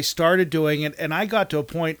 and I started doing it, and I got to a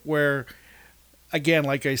point where, again,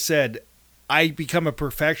 like I said, I become a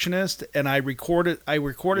perfectionist, and I record it. I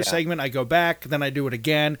record a Yeah. segment, I go back, then I do it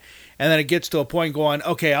again, and then it gets to a point going,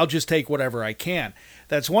 okay, I'll just take whatever I can.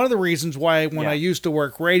 That's one of the reasons why when Yeah. I used to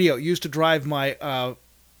work radio, it used to drive my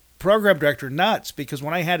program director nuts, because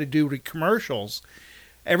when I had to do the commercials,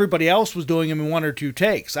 everybody else was doing them in 1 or 2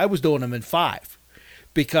 takes. I was doing them in 5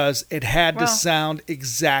 because it had to Well- sound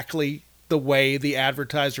exactly the way the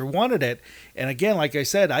advertiser wanted it. And again, like I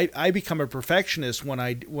said, I become a perfectionist when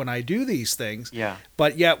I do these things. Yeah.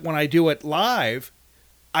 But yet when I do it live,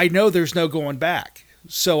 I know there's no going back.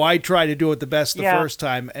 So I try to do it the best the Yeah. first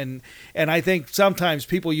time. And I think sometimes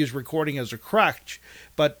people use recording as a crutch,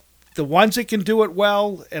 but the ones that can do it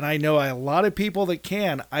well, and I know a lot of people that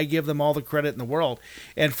can, I give them all the credit in the world.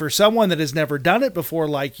 And for someone that has never done it before,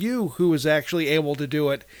 like you, who is actually able to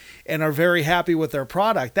do it and are very happy with their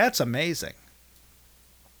product, that's amazing.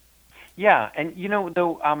 Yeah, and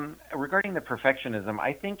though, regarding the perfectionism,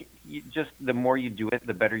 I think just the more you do it,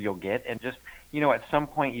 the better you'll get. And just, at some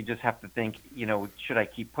point you just have to think, should I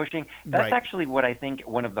keep pushing? That's Right. actually what I think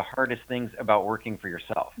one of the hardest things about working for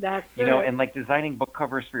yourself. That's And like designing book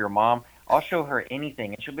covers for your mom, I'll show her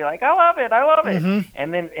anything and she'll be like, I love it.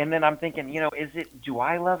 And then I'm thinking, do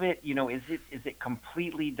I love it? Is it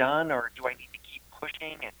completely done, or do I need to keep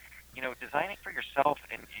pushing? And, designing for yourself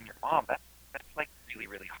and your mom, that's like really,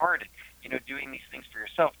 really hard. Doing these things for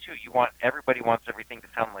yourself too. Everybody wants everything to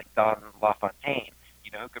sound like Don LaFontaine,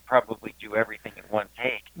 who could probably do everything in one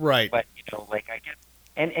take. Right. But like I get,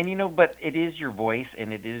 but it is your voice,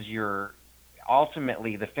 and it is your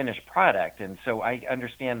ultimately the finished product. And so I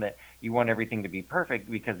understand that you want everything to be perfect,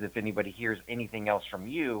 because if anybody hears anything else from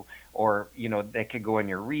you, or that could go in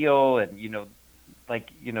your reel, and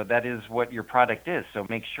that is what your product is. So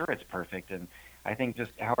make sure it's perfect. And I think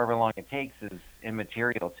just however long it takes is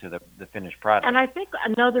immaterial to the finished product. And I think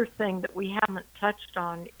another thing that we haven't touched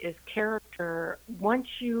on is character. Once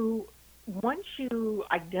you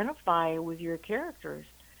identify with your characters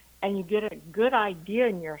and you get a good idea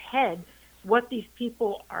in your head what these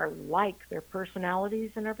people are like, their personalities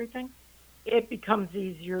and everything, it becomes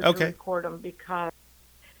easier to record them,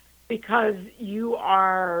 because you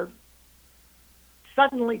are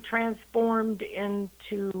suddenly transformed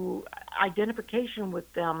into identification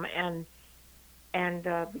with them and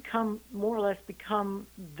become more or less become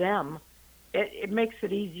them. It makes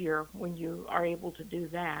it easier when you are able to do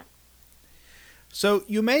that. So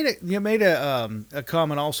you made a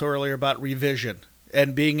comment also earlier about revision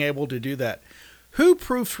and being able to do that. Who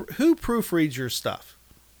proofreads your stuff?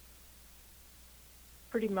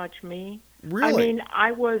 Pretty much me. Really? I mean,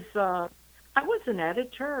 I was an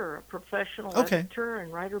editor, a professional editor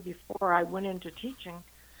and writer before I went into teaching,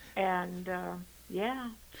 and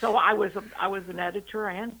so I was an editor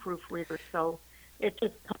and proofreader. So it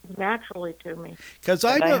just comes naturally to me. Because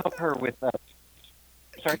I help her with that.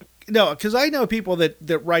 Sorry. No, because I know people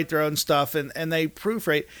that write their own stuff and they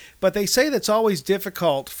proofread, but they say that's always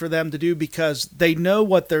difficult for them to do because they know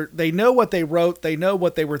what they wrote, they know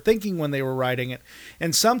what they were thinking when they were writing it,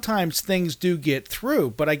 and sometimes things do get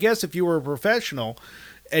through. But I guess if you were a professional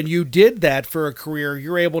and you did that for a career,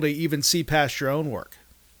 you're able to even see past your own work.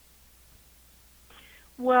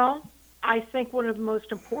 Well, I think one of the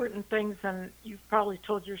most important things, and you've probably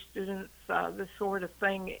told your students this sort of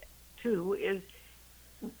thing too, is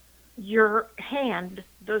your hand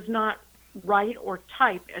does not write or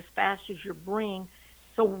type as fast as your brain.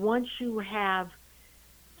 So once you have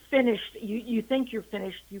finished, you think you're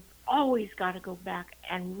finished, you've always got to go back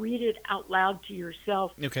and read it out loud to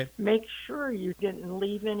yourself. Okay. Make sure you didn't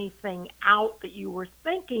leave anything out that you were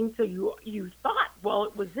thinking, so you thought, well,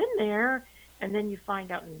 it was in there, and then you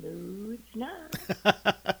find out, no, it's not.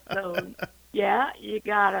 So yeah, you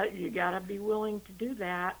gotta be willing to do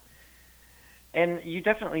that. And you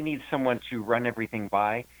definitely need someone to run everything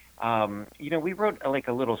by. We wrote like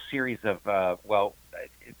a little series of,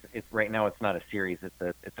 it's right now it's not a series,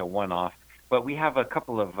 it's a one-off, but we have a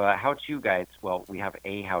couple of how-to guides. Well, we have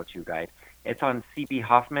a how-to guide. It's on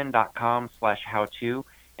cbhoffman.com/how-to,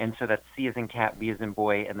 and so that's C as in cat, B as in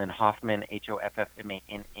boy, and then Hoffman,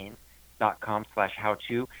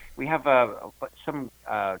 HOFFMANN.com/how-to. We have some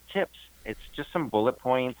tips. It's just some bullet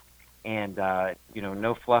points, and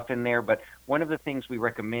no fluff in there. But one of the things we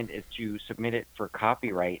recommend is to submit it for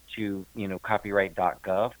copyright to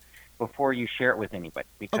copyright.gov before you share it with anybody,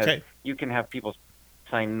 because you can have people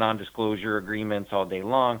sign non-disclosure agreements all day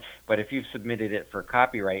long. But if you've submitted it for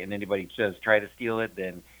copyright and anybody does try to steal it,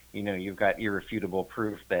 then you've got irrefutable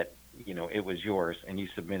proof that it was yours and you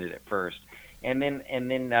submitted it first. And then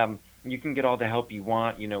you can get all the help you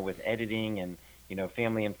want, with editing and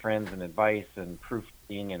family and friends and advice and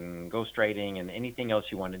proofreading and ghostwriting and anything else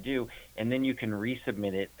you want to do. And then you can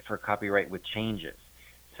resubmit it for copyright with changes.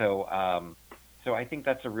 So I think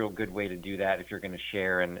that's a real good way to do that if you're going to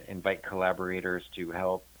share and invite collaborators to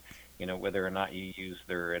help, whether or not you use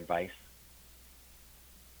their advice.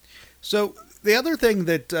 So the other thing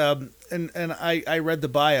that, and I read the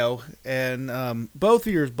bio and both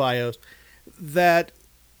of your bios, that,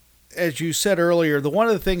 as you said earlier, one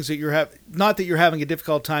of the things that not that you're having a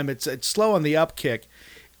difficult time, it's slow on the upkick,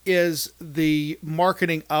 is the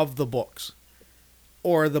marketing of the books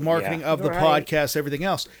or the marketing of the podcast, everything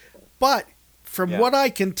else. But from what I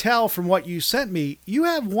can tell from what you sent me, you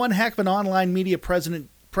have one heck of an online media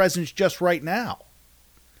presence just right now.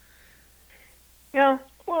 Yeah,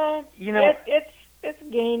 well, it's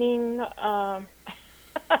gaining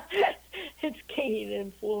it's gaining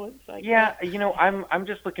influence. I guess. I'm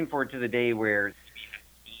just looking forward to the day where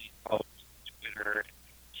Twitter,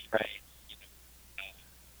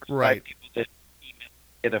 right. People that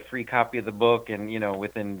get a free copy of the book, and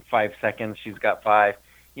within 5 seconds she's got 5.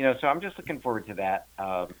 So I'm just looking forward to that.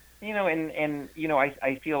 I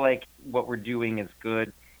feel like what we're doing is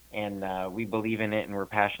good, and we believe in it, and we're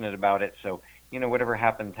passionate about it. So whatever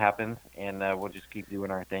happens, happens, and we'll just keep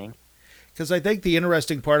doing our thing. Because I think the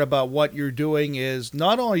interesting part about what you're doing is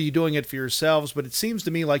not only are you doing it for yourselves, but it seems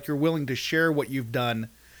to me like you're willing to share what you've done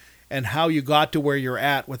and how you got to where you're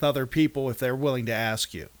at with other people if they're willing to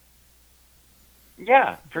ask you.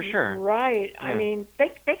 Yeah, for sure. Right. Yeah. I mean,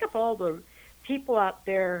 think of all the people out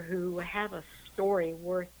there who have a story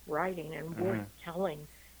worth writing and worth telling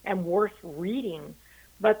and worth reading,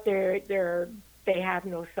 but they have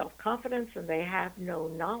no self-confidence and they have no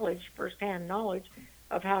knowledge, firsthand knowledge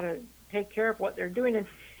of how to take care of what they're doing. And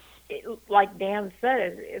like Dan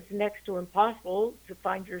said, it's next to impossible to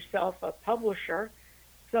find yourself a publisher.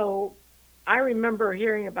 So I remember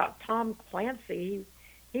hearing about Tom Clancy.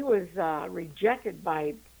 He was rejected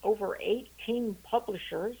by over 18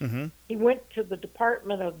 publishers. Mm-hmm. He went to the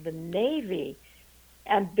Department of the Navy,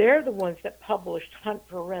 and they're the ones that published Hunt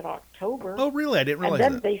for Red October. Oh, really? I didn't realize that.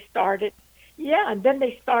 And that. then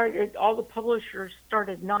they started, all the publishers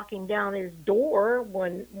started knocking down his door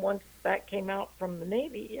once that came out from the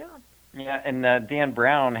Navy, Yeah, and Dan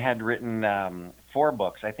Brown had written 4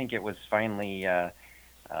 books. I think it was finally, I'm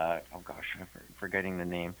forgetting the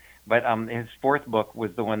name. But his 4th book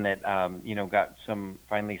was the one that,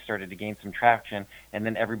 finally started to gain some traction, and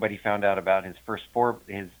then everybody found out about his first 3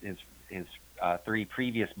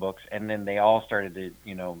 previous books, and then they all started to,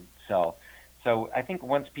 sell. So I think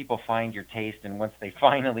once people find your taste and once they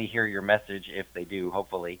finally hear your message, if they do,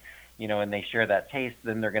 hopefully, and they share that taste,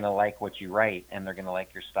 then they're going to like what you write and they're going to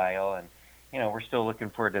like your style. And, we're still looking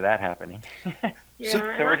forward to that happening. Yeah, so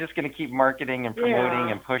we're just going to keep marketing and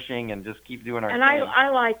promoting and pushing and just keep doing our thing. And I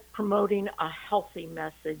like promoting a healthy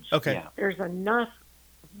message. Okay. Yeah. There's enough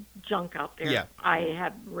junk out there. Yeah. I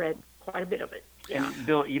have read quite a bit of it. Yeah. And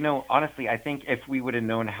Bill, honestly, I think if we would have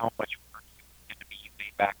known how much work it was going to be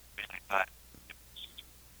way back then, I thought,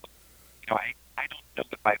 I don't know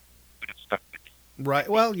if I would have stuck with it. Right.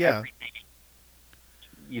 Well, yeah. Everything,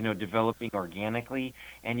 developing organically.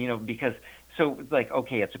 And, because, so like,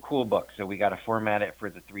 okay, it's a cool book. So we got to format it for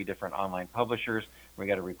the 3 different online publishers. We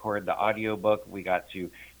got to record the audio book. We got to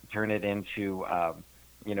turn it into,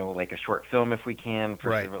 like a short film if we can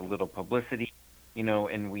for right. sort of a little publicity,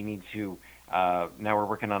 and we need to, now we're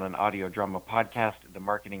working on an audio drama podcast, the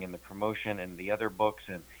marketing and the promotion and the other books.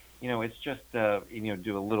 And, it's just,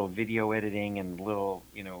 do a little video editing and little,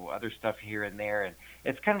 other stuff here and there. And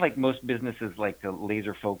it's kind of like most businesses like to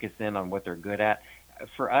laser focus in on what they're good at.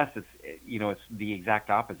 For us, it's the exact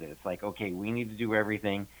opposite. It's like, okay, we need to do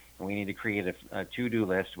everything, and we need to create a to-do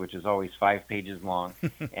list, which is always 5 pages long.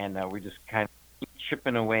 And we're just kind of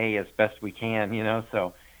chipping away as best we can,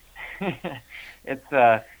 so it's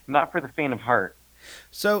not for the faint of heart.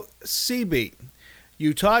 So, CB,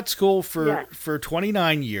 you taught school for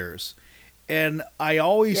 29 years, and I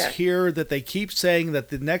always hear that they keep saying that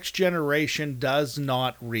the next generation does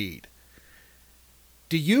not read.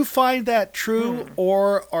 Do you find that true,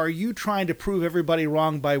 or are you trying to prove everybody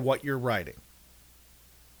wrong by what you're writing?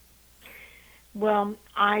 Well,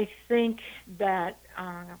 I think that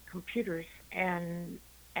computers and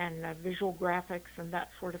visual graphics and that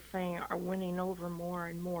sort of thing are winning over more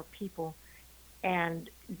and more people. And,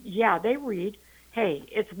 yeah, they read. Hey,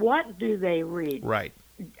 it's what do they read? Right.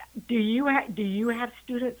 do you have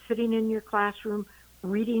students sitting in your classroom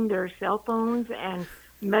reading their cell phones and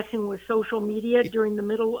messing with social media during the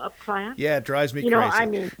middle of class? Yeah, it drives me You know, crazy. I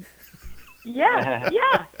mean,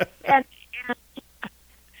 yeah, and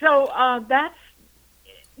so that's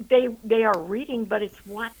they are reading, but it's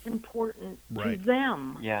what's important to Right.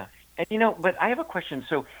 them. Yeah. And but I have a question.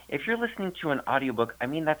 So if you're listening to an audiobook, I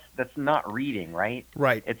mean that's not reading, right?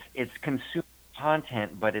 Right. It's consuming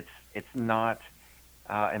content, but it's not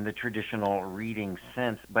in the traditional reading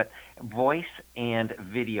sense. But voice and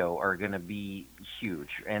video are going to be huge.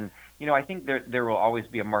 And I think there will always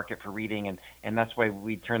be a market for reading, and that's why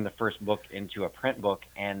we turned the first book into a print book,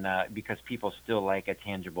 and because people still like a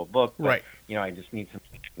tangible book. But, Right. I just need some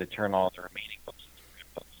time to turn all the remaining books into print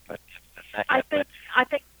books. But not I yet. think I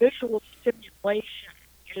think visual stimulation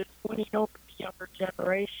is winning over the younger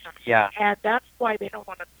generation, Yeah. and that's why they don't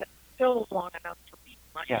want to sit still long enough to read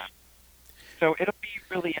much. Yeah. So it'll be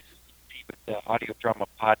really interesting to see with the audio drama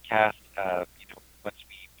podcast. Once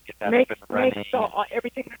we get that Make up and running.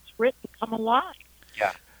 everything that's written come alive.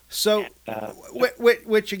 Yeah. So,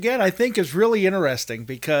 which again, I think is really interesting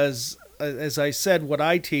because, as I said, what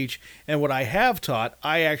I teach and what I have taught,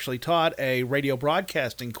 I actually taught a radio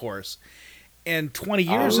broadcasting course. And 20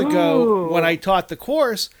 years ago, when I taught the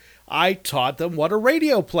course, I taught them what a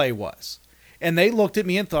radio play was. And they looked at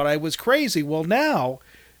me and thought I was crazy. Well, now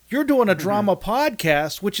you're doing a drama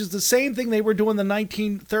podcast, which is the same thing they were doing in the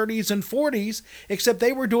 1930s and 40s, except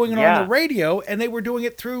they were doing it on the radio, and they were doing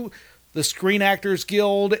it through the Screen Actors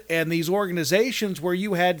Guild and these organizations where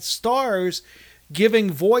you had stars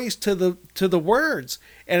giving voice to the words.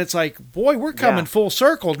 And it's like, boy, we're coming full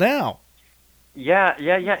circle now. Yeah.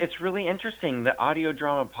 It's really interesting. The audio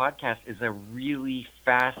drama podcast is a really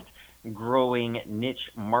fast-growing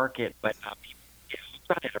niche market, but people get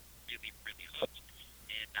hooked on it are really, really hooked.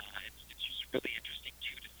 And it's just really interesting,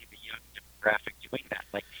 too, to see the young demographic doing that.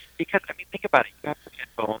 Like, because, I mean, think about it. You have the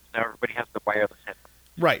headphones. Now everybody has the wireless headphones.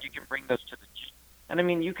 Right. You can bring those to the gym. And, I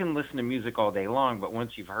mean, you can listen to music all day long, but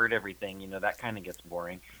once you've heard everything, that kind of gets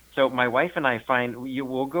boring. So my wife and I find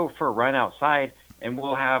we'll go for a run outside, and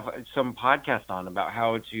we'll have some podcast on about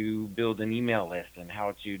how to build an email list and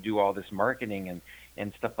how to do all this marketing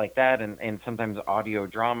and stuff like that, and sometimes audio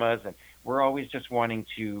dramas. And we're always just wanting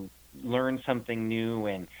to learn something new,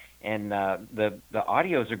 and the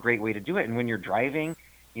audio is a great way to do it. And when you're driving,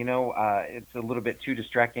 it's a little bit too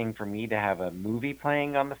distracting for me to have a movie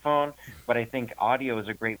playing on the phone, but I think audio is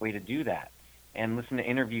a great way to do that. And listen to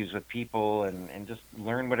interviews with people and just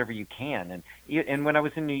learn whatever you can. And when I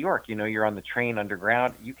was in New York, you're on the train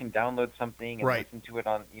underground, you can download something and listen to it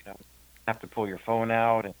on, have to pull your phone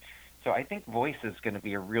out. And so I think voice is going to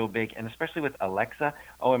be a real big, and especially with Alexa.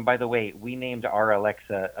 Oh, and by the way, we named our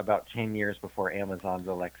Alexa about 10 years before Amazon's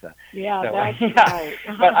Alexa. Yeah, so, that's right.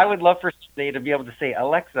 But I would love for today to be able to say,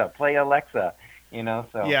 Alexa, play Alexa,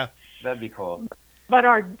 so yeah. That'd be cool. But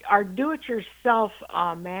our do-it-yourself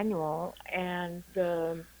manual and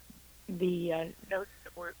the notes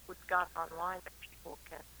that we've got online that people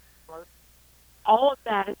can download, all of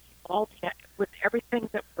that is all with everything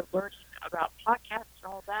that we're learning about podcasts and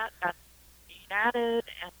all that. That's being added,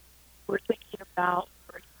 and we're thinking about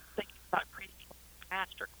creating a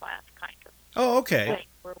master class kind of thing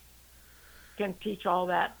where we can teach all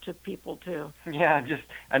that to people too. Yeah, just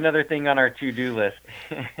another thing on our to-do list.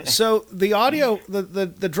 So the audio,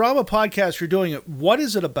 the drama podcast you're doing, what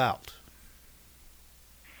is it about?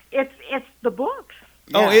 It's the books.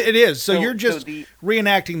 Yeah. Oh, it is. So you're just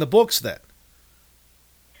reenacting the books then?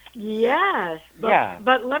 Yes.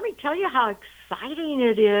 But let me tell you how exciting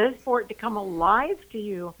it is for it to come alive to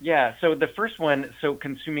you. Yeah. So the first one,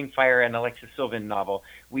 Consuming Fire, an Alexis Sylvan novel,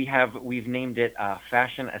 we've named it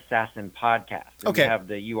Fashion Assassin Podcast. And we have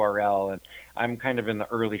the URL, and I'm kind of in the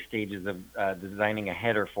early stages of designing a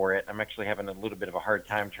header for it. I'm actually having a little bit of a hard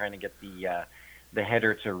time trying to get the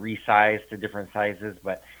header to resize to different sizes,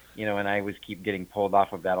 but and I always keep getting pulled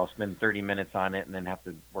off of that. I'll spend 30 minutes on it and then have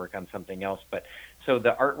to work on something else. But so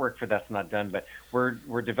the artwork for that's not done, but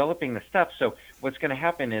we're developing the stuff. So what's going to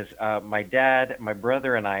happen is my dad, my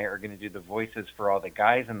brother, and I are going to do the voices for all the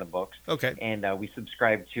guys in the books. Okay. And we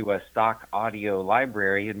subscribe to a stock audio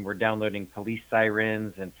library, and we're downloading police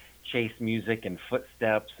sirens and chase music and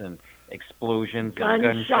footsteps and explosions and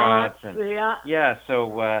gunshots. And, yeah.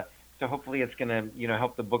 So hopefully it's going to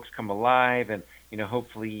help the books come alive, and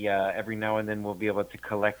hopefully every now and then we'll be able to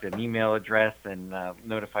collect an email address and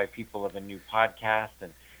notify people of a new podcast.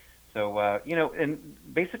 And so, and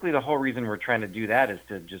basically the whole reason we're trying to do that is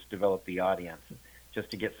to just develop the audience, just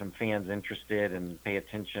to get some fans interested and pay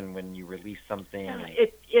attention when you release something.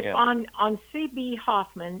 It's on CB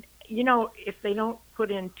Hoffman. if they don't put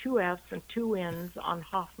in 2 F's and 2 N's on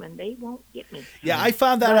Hoffman, they won't get me. Yeah, I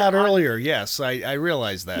found that out earlier. Yes, I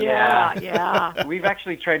realized that. Yeah, yeah. We've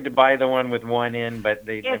actually tried to buy the one with 1 N, but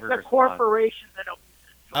they never It's a respond. corporation that owns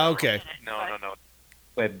it. Okay. No.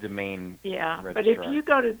 Web domain. Yeah, but registrar. if you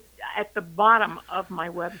go to at the bottom of my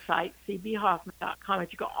website, cbhoffman.com,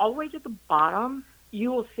 if you go all the way to the bottom,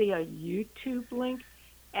 you will see a YouTube link,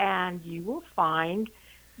 and you will find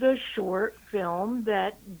the short film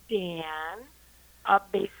that Dan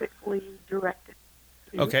basically directed.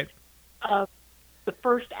 Okay. The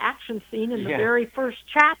first action scene in the Yeah. very first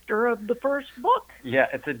chapter of the first book. Yeah,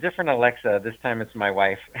 it's a different Alexa. This time it's my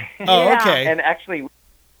wife. Oh, Yeah. okay. And actually,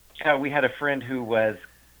 we had a friend who was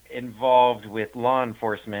involved with law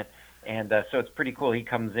enforcement, and so it's pretty cool. He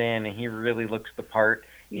comes in and he really looks the part.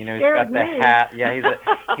 He's got the hat. Yeah,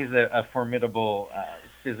 he's a formidable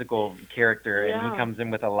physical character, and he comes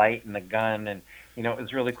in with a light and a gun, and it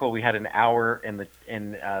was really cool. We had an hour in this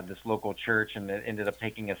local church, and it ended up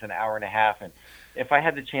taking us an hour and a half. And if I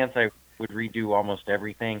had the chance, I would redo almost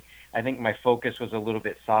everything. I think my focus was a little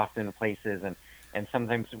bit soft in places, and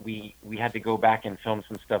sometimes we had to go back and film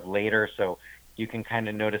some stuff later, so you can kind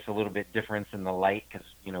of notice a little bit difference in the light because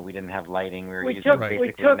we didn't have lighting. We were using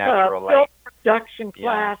basically natural light. Film production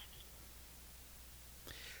class.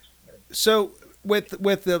 So with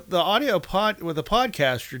the audio with the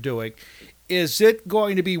podcast you're doing, is it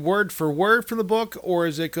going to be word for word from the book, or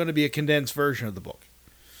is it going to be a condensed version of the book?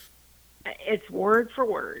 It's word for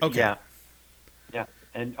word. Okay. Yeah,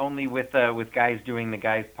 and only with guys doing the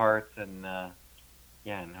guys' parts, and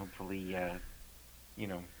and hopefully a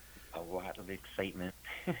lot of excitement.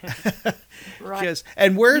 Right. Yes.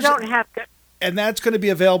 And where's you don't have to. and that's going to be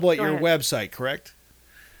available at Go your ahead. website, correct?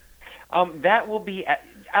 That will be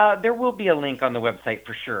there will be a link on the website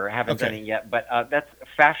for sure. I haven't done it yet, but that's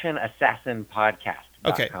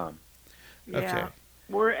fashionassassinpodcast.com. Yeah. Okay.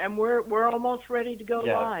 We're almost ready to go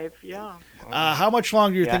live. Yeah. How much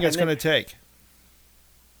longer do you think and it's going to take?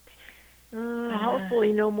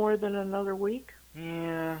 Hopefully no more than another week.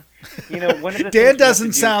 Yeah. One of the Dan things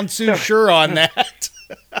doesn't sound too sure on that.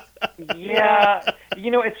 Yeah,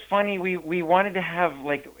 it's funny. We wanted to have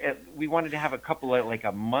a couple of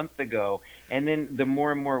a month ago, and then the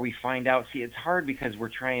more and more we find out, it's hard because we're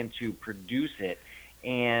trying to produce it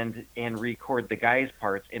and record the guys'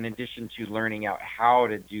 parts in addition to learning out how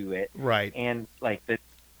to do it, Right. And the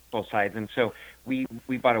both sides. And so we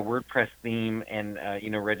bought a WordPress theme and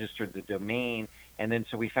registered the domain, and then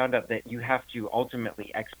so we found out that you have to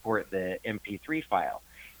ultimately export the MP3 file,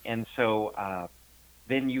 and so.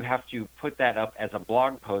 Then you have to put that up as a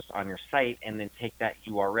blog post on your site and then take that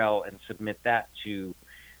URL and submit that to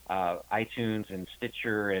iTunes and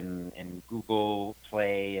Stitcher and Google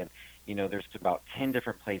Play. And, there's about 10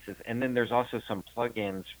 different places. And then there's also some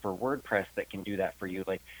plugins for WordPress that can do that for you.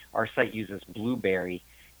 Like our site uses Blueberry.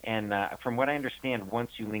 And from what I understand,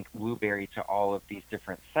 once you link Blueberry to all of these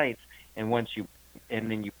different sites, and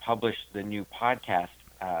then you publish the new podcast,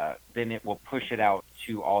 then it will push it out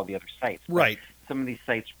to all the other sites. Right. Some of these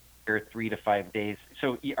sites are 3 to 5 days.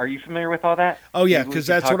 So, are you familiar with all that? Oh yeah, Maybe we because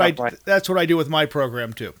could that's talk what offline. that's what I do with my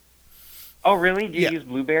program too. Oh, really? Do you use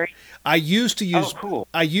Blueberry? I used to use. Oh, cool.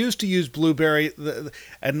 I used to use Blueberry,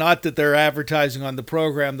 and not that they're advertising on the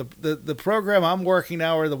program. The program I'm working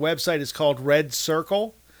now, or the website is called Red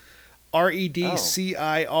Circle,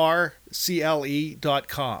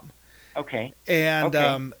 redcircle.com. Okay.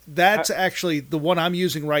 And that's actually the one I'm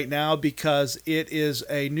using right now because it is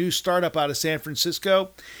a new startup out of San Francisco,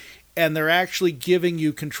 and they're actually giving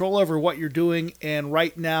you control over what you're doing. And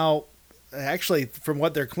right now, actually, from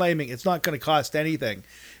what they're claiming, it's not going to cost anything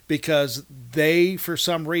because they, for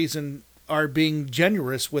some reason, are being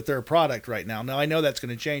generous with their product right now. Now, I know that's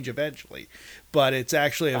going to change eventually, but it's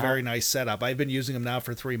actually a very nice setup. I've been using them now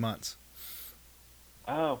for 3 months.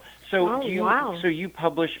 Oh, so wow. So you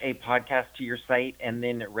publish a podcast to your site, and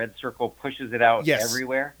then Red Circle pushes it out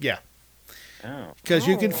everywhere? Yeah. Oh. Because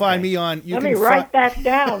you can find me on. Let me write that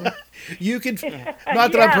down. You can,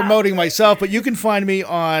 not that I'm promoting myself, but you can find me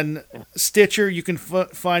on Stitcher. You can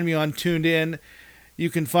find me on TuneIn. You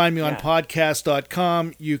can find me on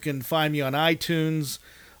podcast.com. You can find me on iTunes.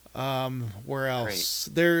 Where else?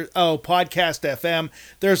 Podcast FM.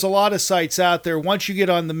 There's a lot of sites out there. Once you get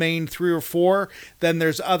on the main 3 or 4, then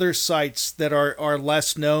there's other sites that are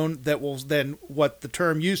less known that will then, what the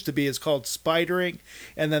term used to be is called spidering,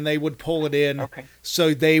 and then they would pull it in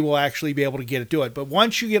so they will actually be able to get it to it. But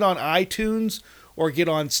once you get on iTunes or get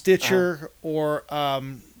on Stitcher or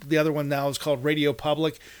the other one now is called Radio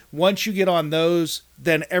Public, once you get on those,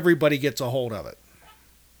 then everybody gets a hold of it.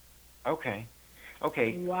 Okay.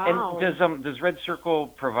 Okay. Wow. And does Red Circle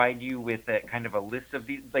provide you with a kind of a list of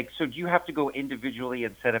these? Like, so do you have to go individually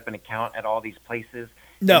and set up an account at all these places?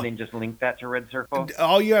 No. And then just link that to Red Circle?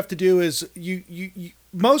 All you have to do is you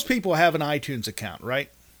most people have an iTunes account,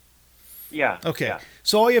 right? Yeah. Okay. Yeah.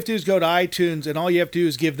 So all you have to do is go to iTunes, and all you have to do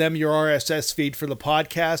is give them your RSS feed for the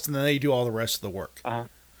podcast, and then they do all the rest of the work.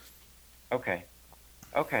 Okay.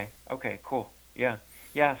 Okay. Cool. Yeah.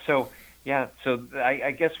 So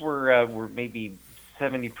I guess we're maybe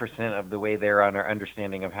 70% of the way there on our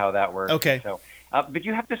understanding of how that works. Okay. So, but did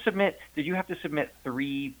you have to submit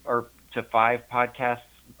 3 or to 5 podcast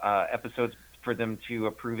episodes for them to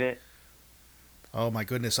approve it? Oh my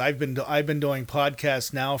goodness, I've been doing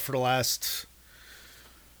podcasts now for the last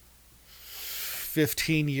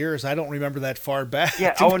 15 years. I don't remember that far back.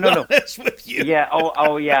 Yeah. To be honest with you. Yeah.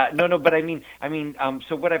 Oh, yeah. No. But I mean,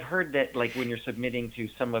 so what I've heard that like when you're submitting to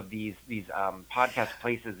some of these podcast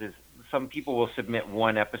places is some people will submit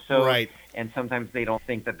one episode, right? And sometimes they don't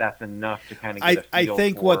think that that's enough to kind of get a feel I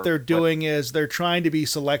think for what they're doing is they're trying to be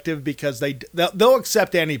selective because they'll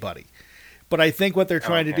accept anybody. But I think what they're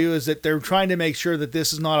trying to do is that they're trying to make sure that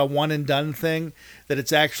this is not a one and done thing, that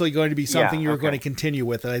it's actually going to be something you're going to continue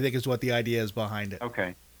with. And I think is what the idea is behind it.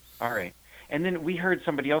 Okay. All right. And then we heard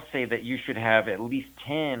somebody else say that you should have at least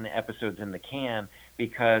 10 episodes in the can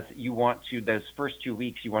because you want to, those first 2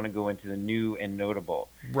 weeks, you want to go into the new and notable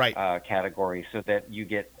category so that you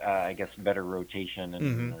get, I guess, better rotation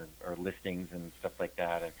and or listings and stuff like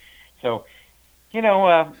that. And so,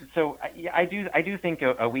 I do think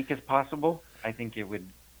a week is possible. I think it would,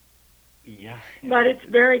 But it's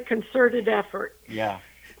very concerted effort. Yeah.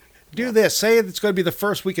 Do this. Say it's going to be the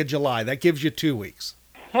first week of July. That gives you 2 weeks.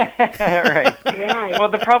 Right. Right. Well,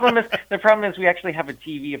 the problem is we actually have a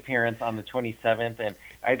TV appearance on the 27th, and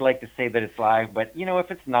I'd like to say that it's live, but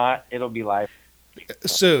if it's not, it'll be live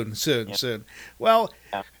soon. Well,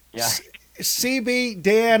 yeah. CB,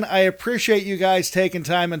 Dan, I appreciate you guys taking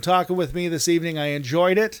time and talking with me this evening. I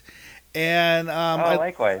enjoyed it. And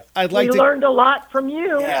likewise. We learned a lot from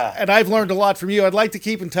you. Yeah. And I've learned a lot from you. I'd like to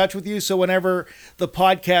keep in touch with you so whenever the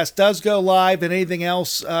podcast does go live and anything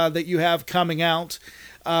else that you have coming out,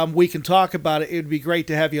 we can talk about it. It would be great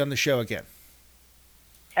to have you on the show again.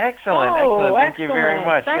 Excellent. Thank you very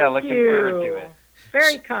much. Looking forward to it.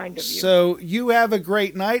 Very kind of you. So you have a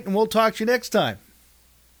great night, and we'll talk to you next time.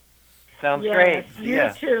 Sounds great.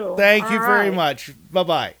 You too. Thank you very much.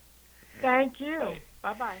 Bye-bye. Thank you.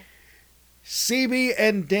 Bye-bye. CB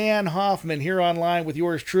and Dan Hoffmann here online with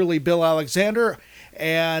yours truly, Bill Alexander.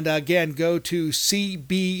 And again, go to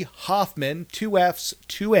cbhoffman,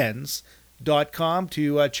 2Fs2Ns.com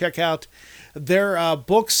to check out their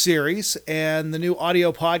book series. And the new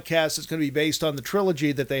audio podcast is going to be based on the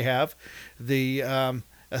trilogy that they have, the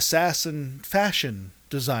Assassin Fashion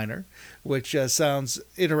Designer, which sounds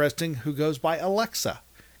interesting, who goes by Alexa.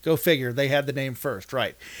 Go figure, they had the name first,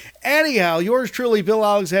 right? Anyhow, yours truly, Bill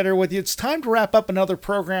Alexander with you. It's time to wrap up another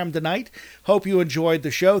program tonight. Hope you enjoyed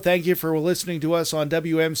the show. Thank you for listening to us on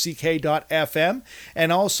WMCK.FM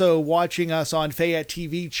and also watching us on Fayette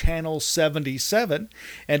TV Channel 77.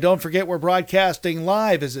 And don't forget, we're broadcasting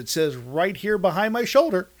live, as it says right here behind my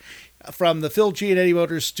shoulder, from the Phil G. and Eddie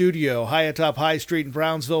Motors studio, high atop High Street in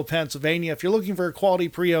Brownsville, Pennsylvania. If you're looking for a quality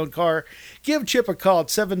pre-owned car, give Chip a call at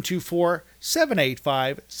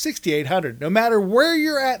 724-785-6800. No matter where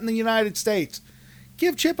you're at in the United States,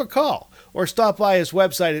 give Chip a call or stop by his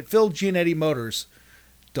website at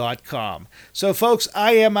philgiannettymotors.com. So, folks,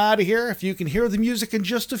 I am out of here. If you can hear the music in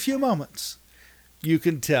just a few moments, you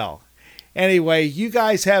can tell. Anyway, you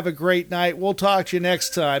guys have a great night. We'll talk to you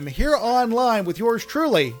next time here online with yours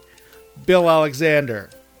truly, Bill Alexander.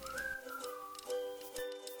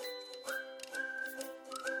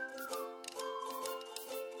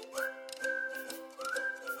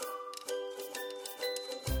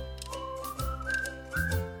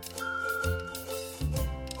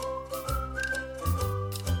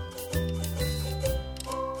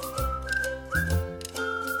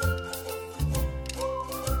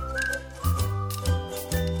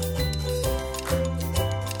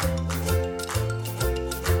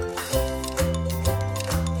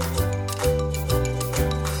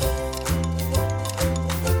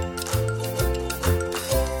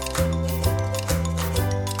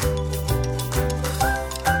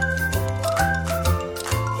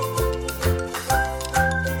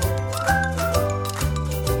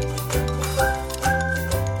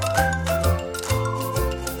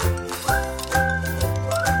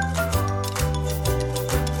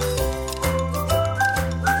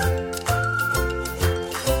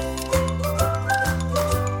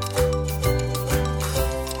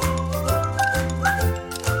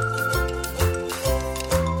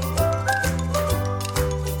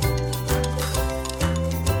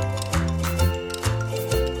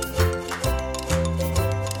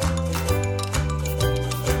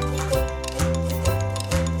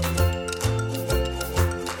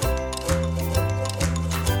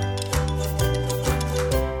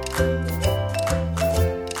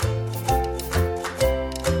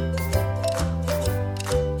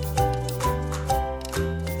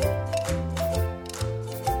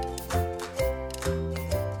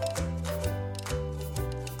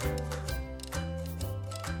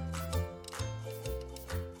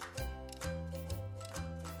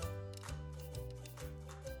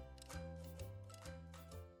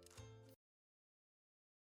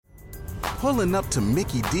 Pulling up to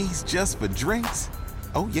Mickey D's just for drinks?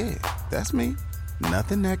 Oh yeah, that's me.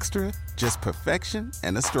 Nothing extra, just perfection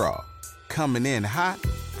and a straw. Coming in hot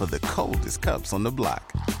for the coldest cups on the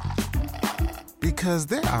block. Because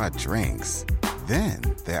there are drinks. Then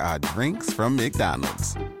there are drinks from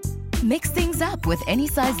McDonald's. Mix things up with any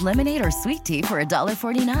size lemonade or sweet tea for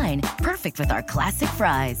 $1.49. Perfect with our classic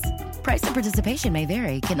fries. Price and participation may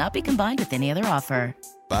vary. Cannot be combined with any other offer.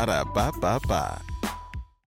 Ba-da-ba-ba-ba.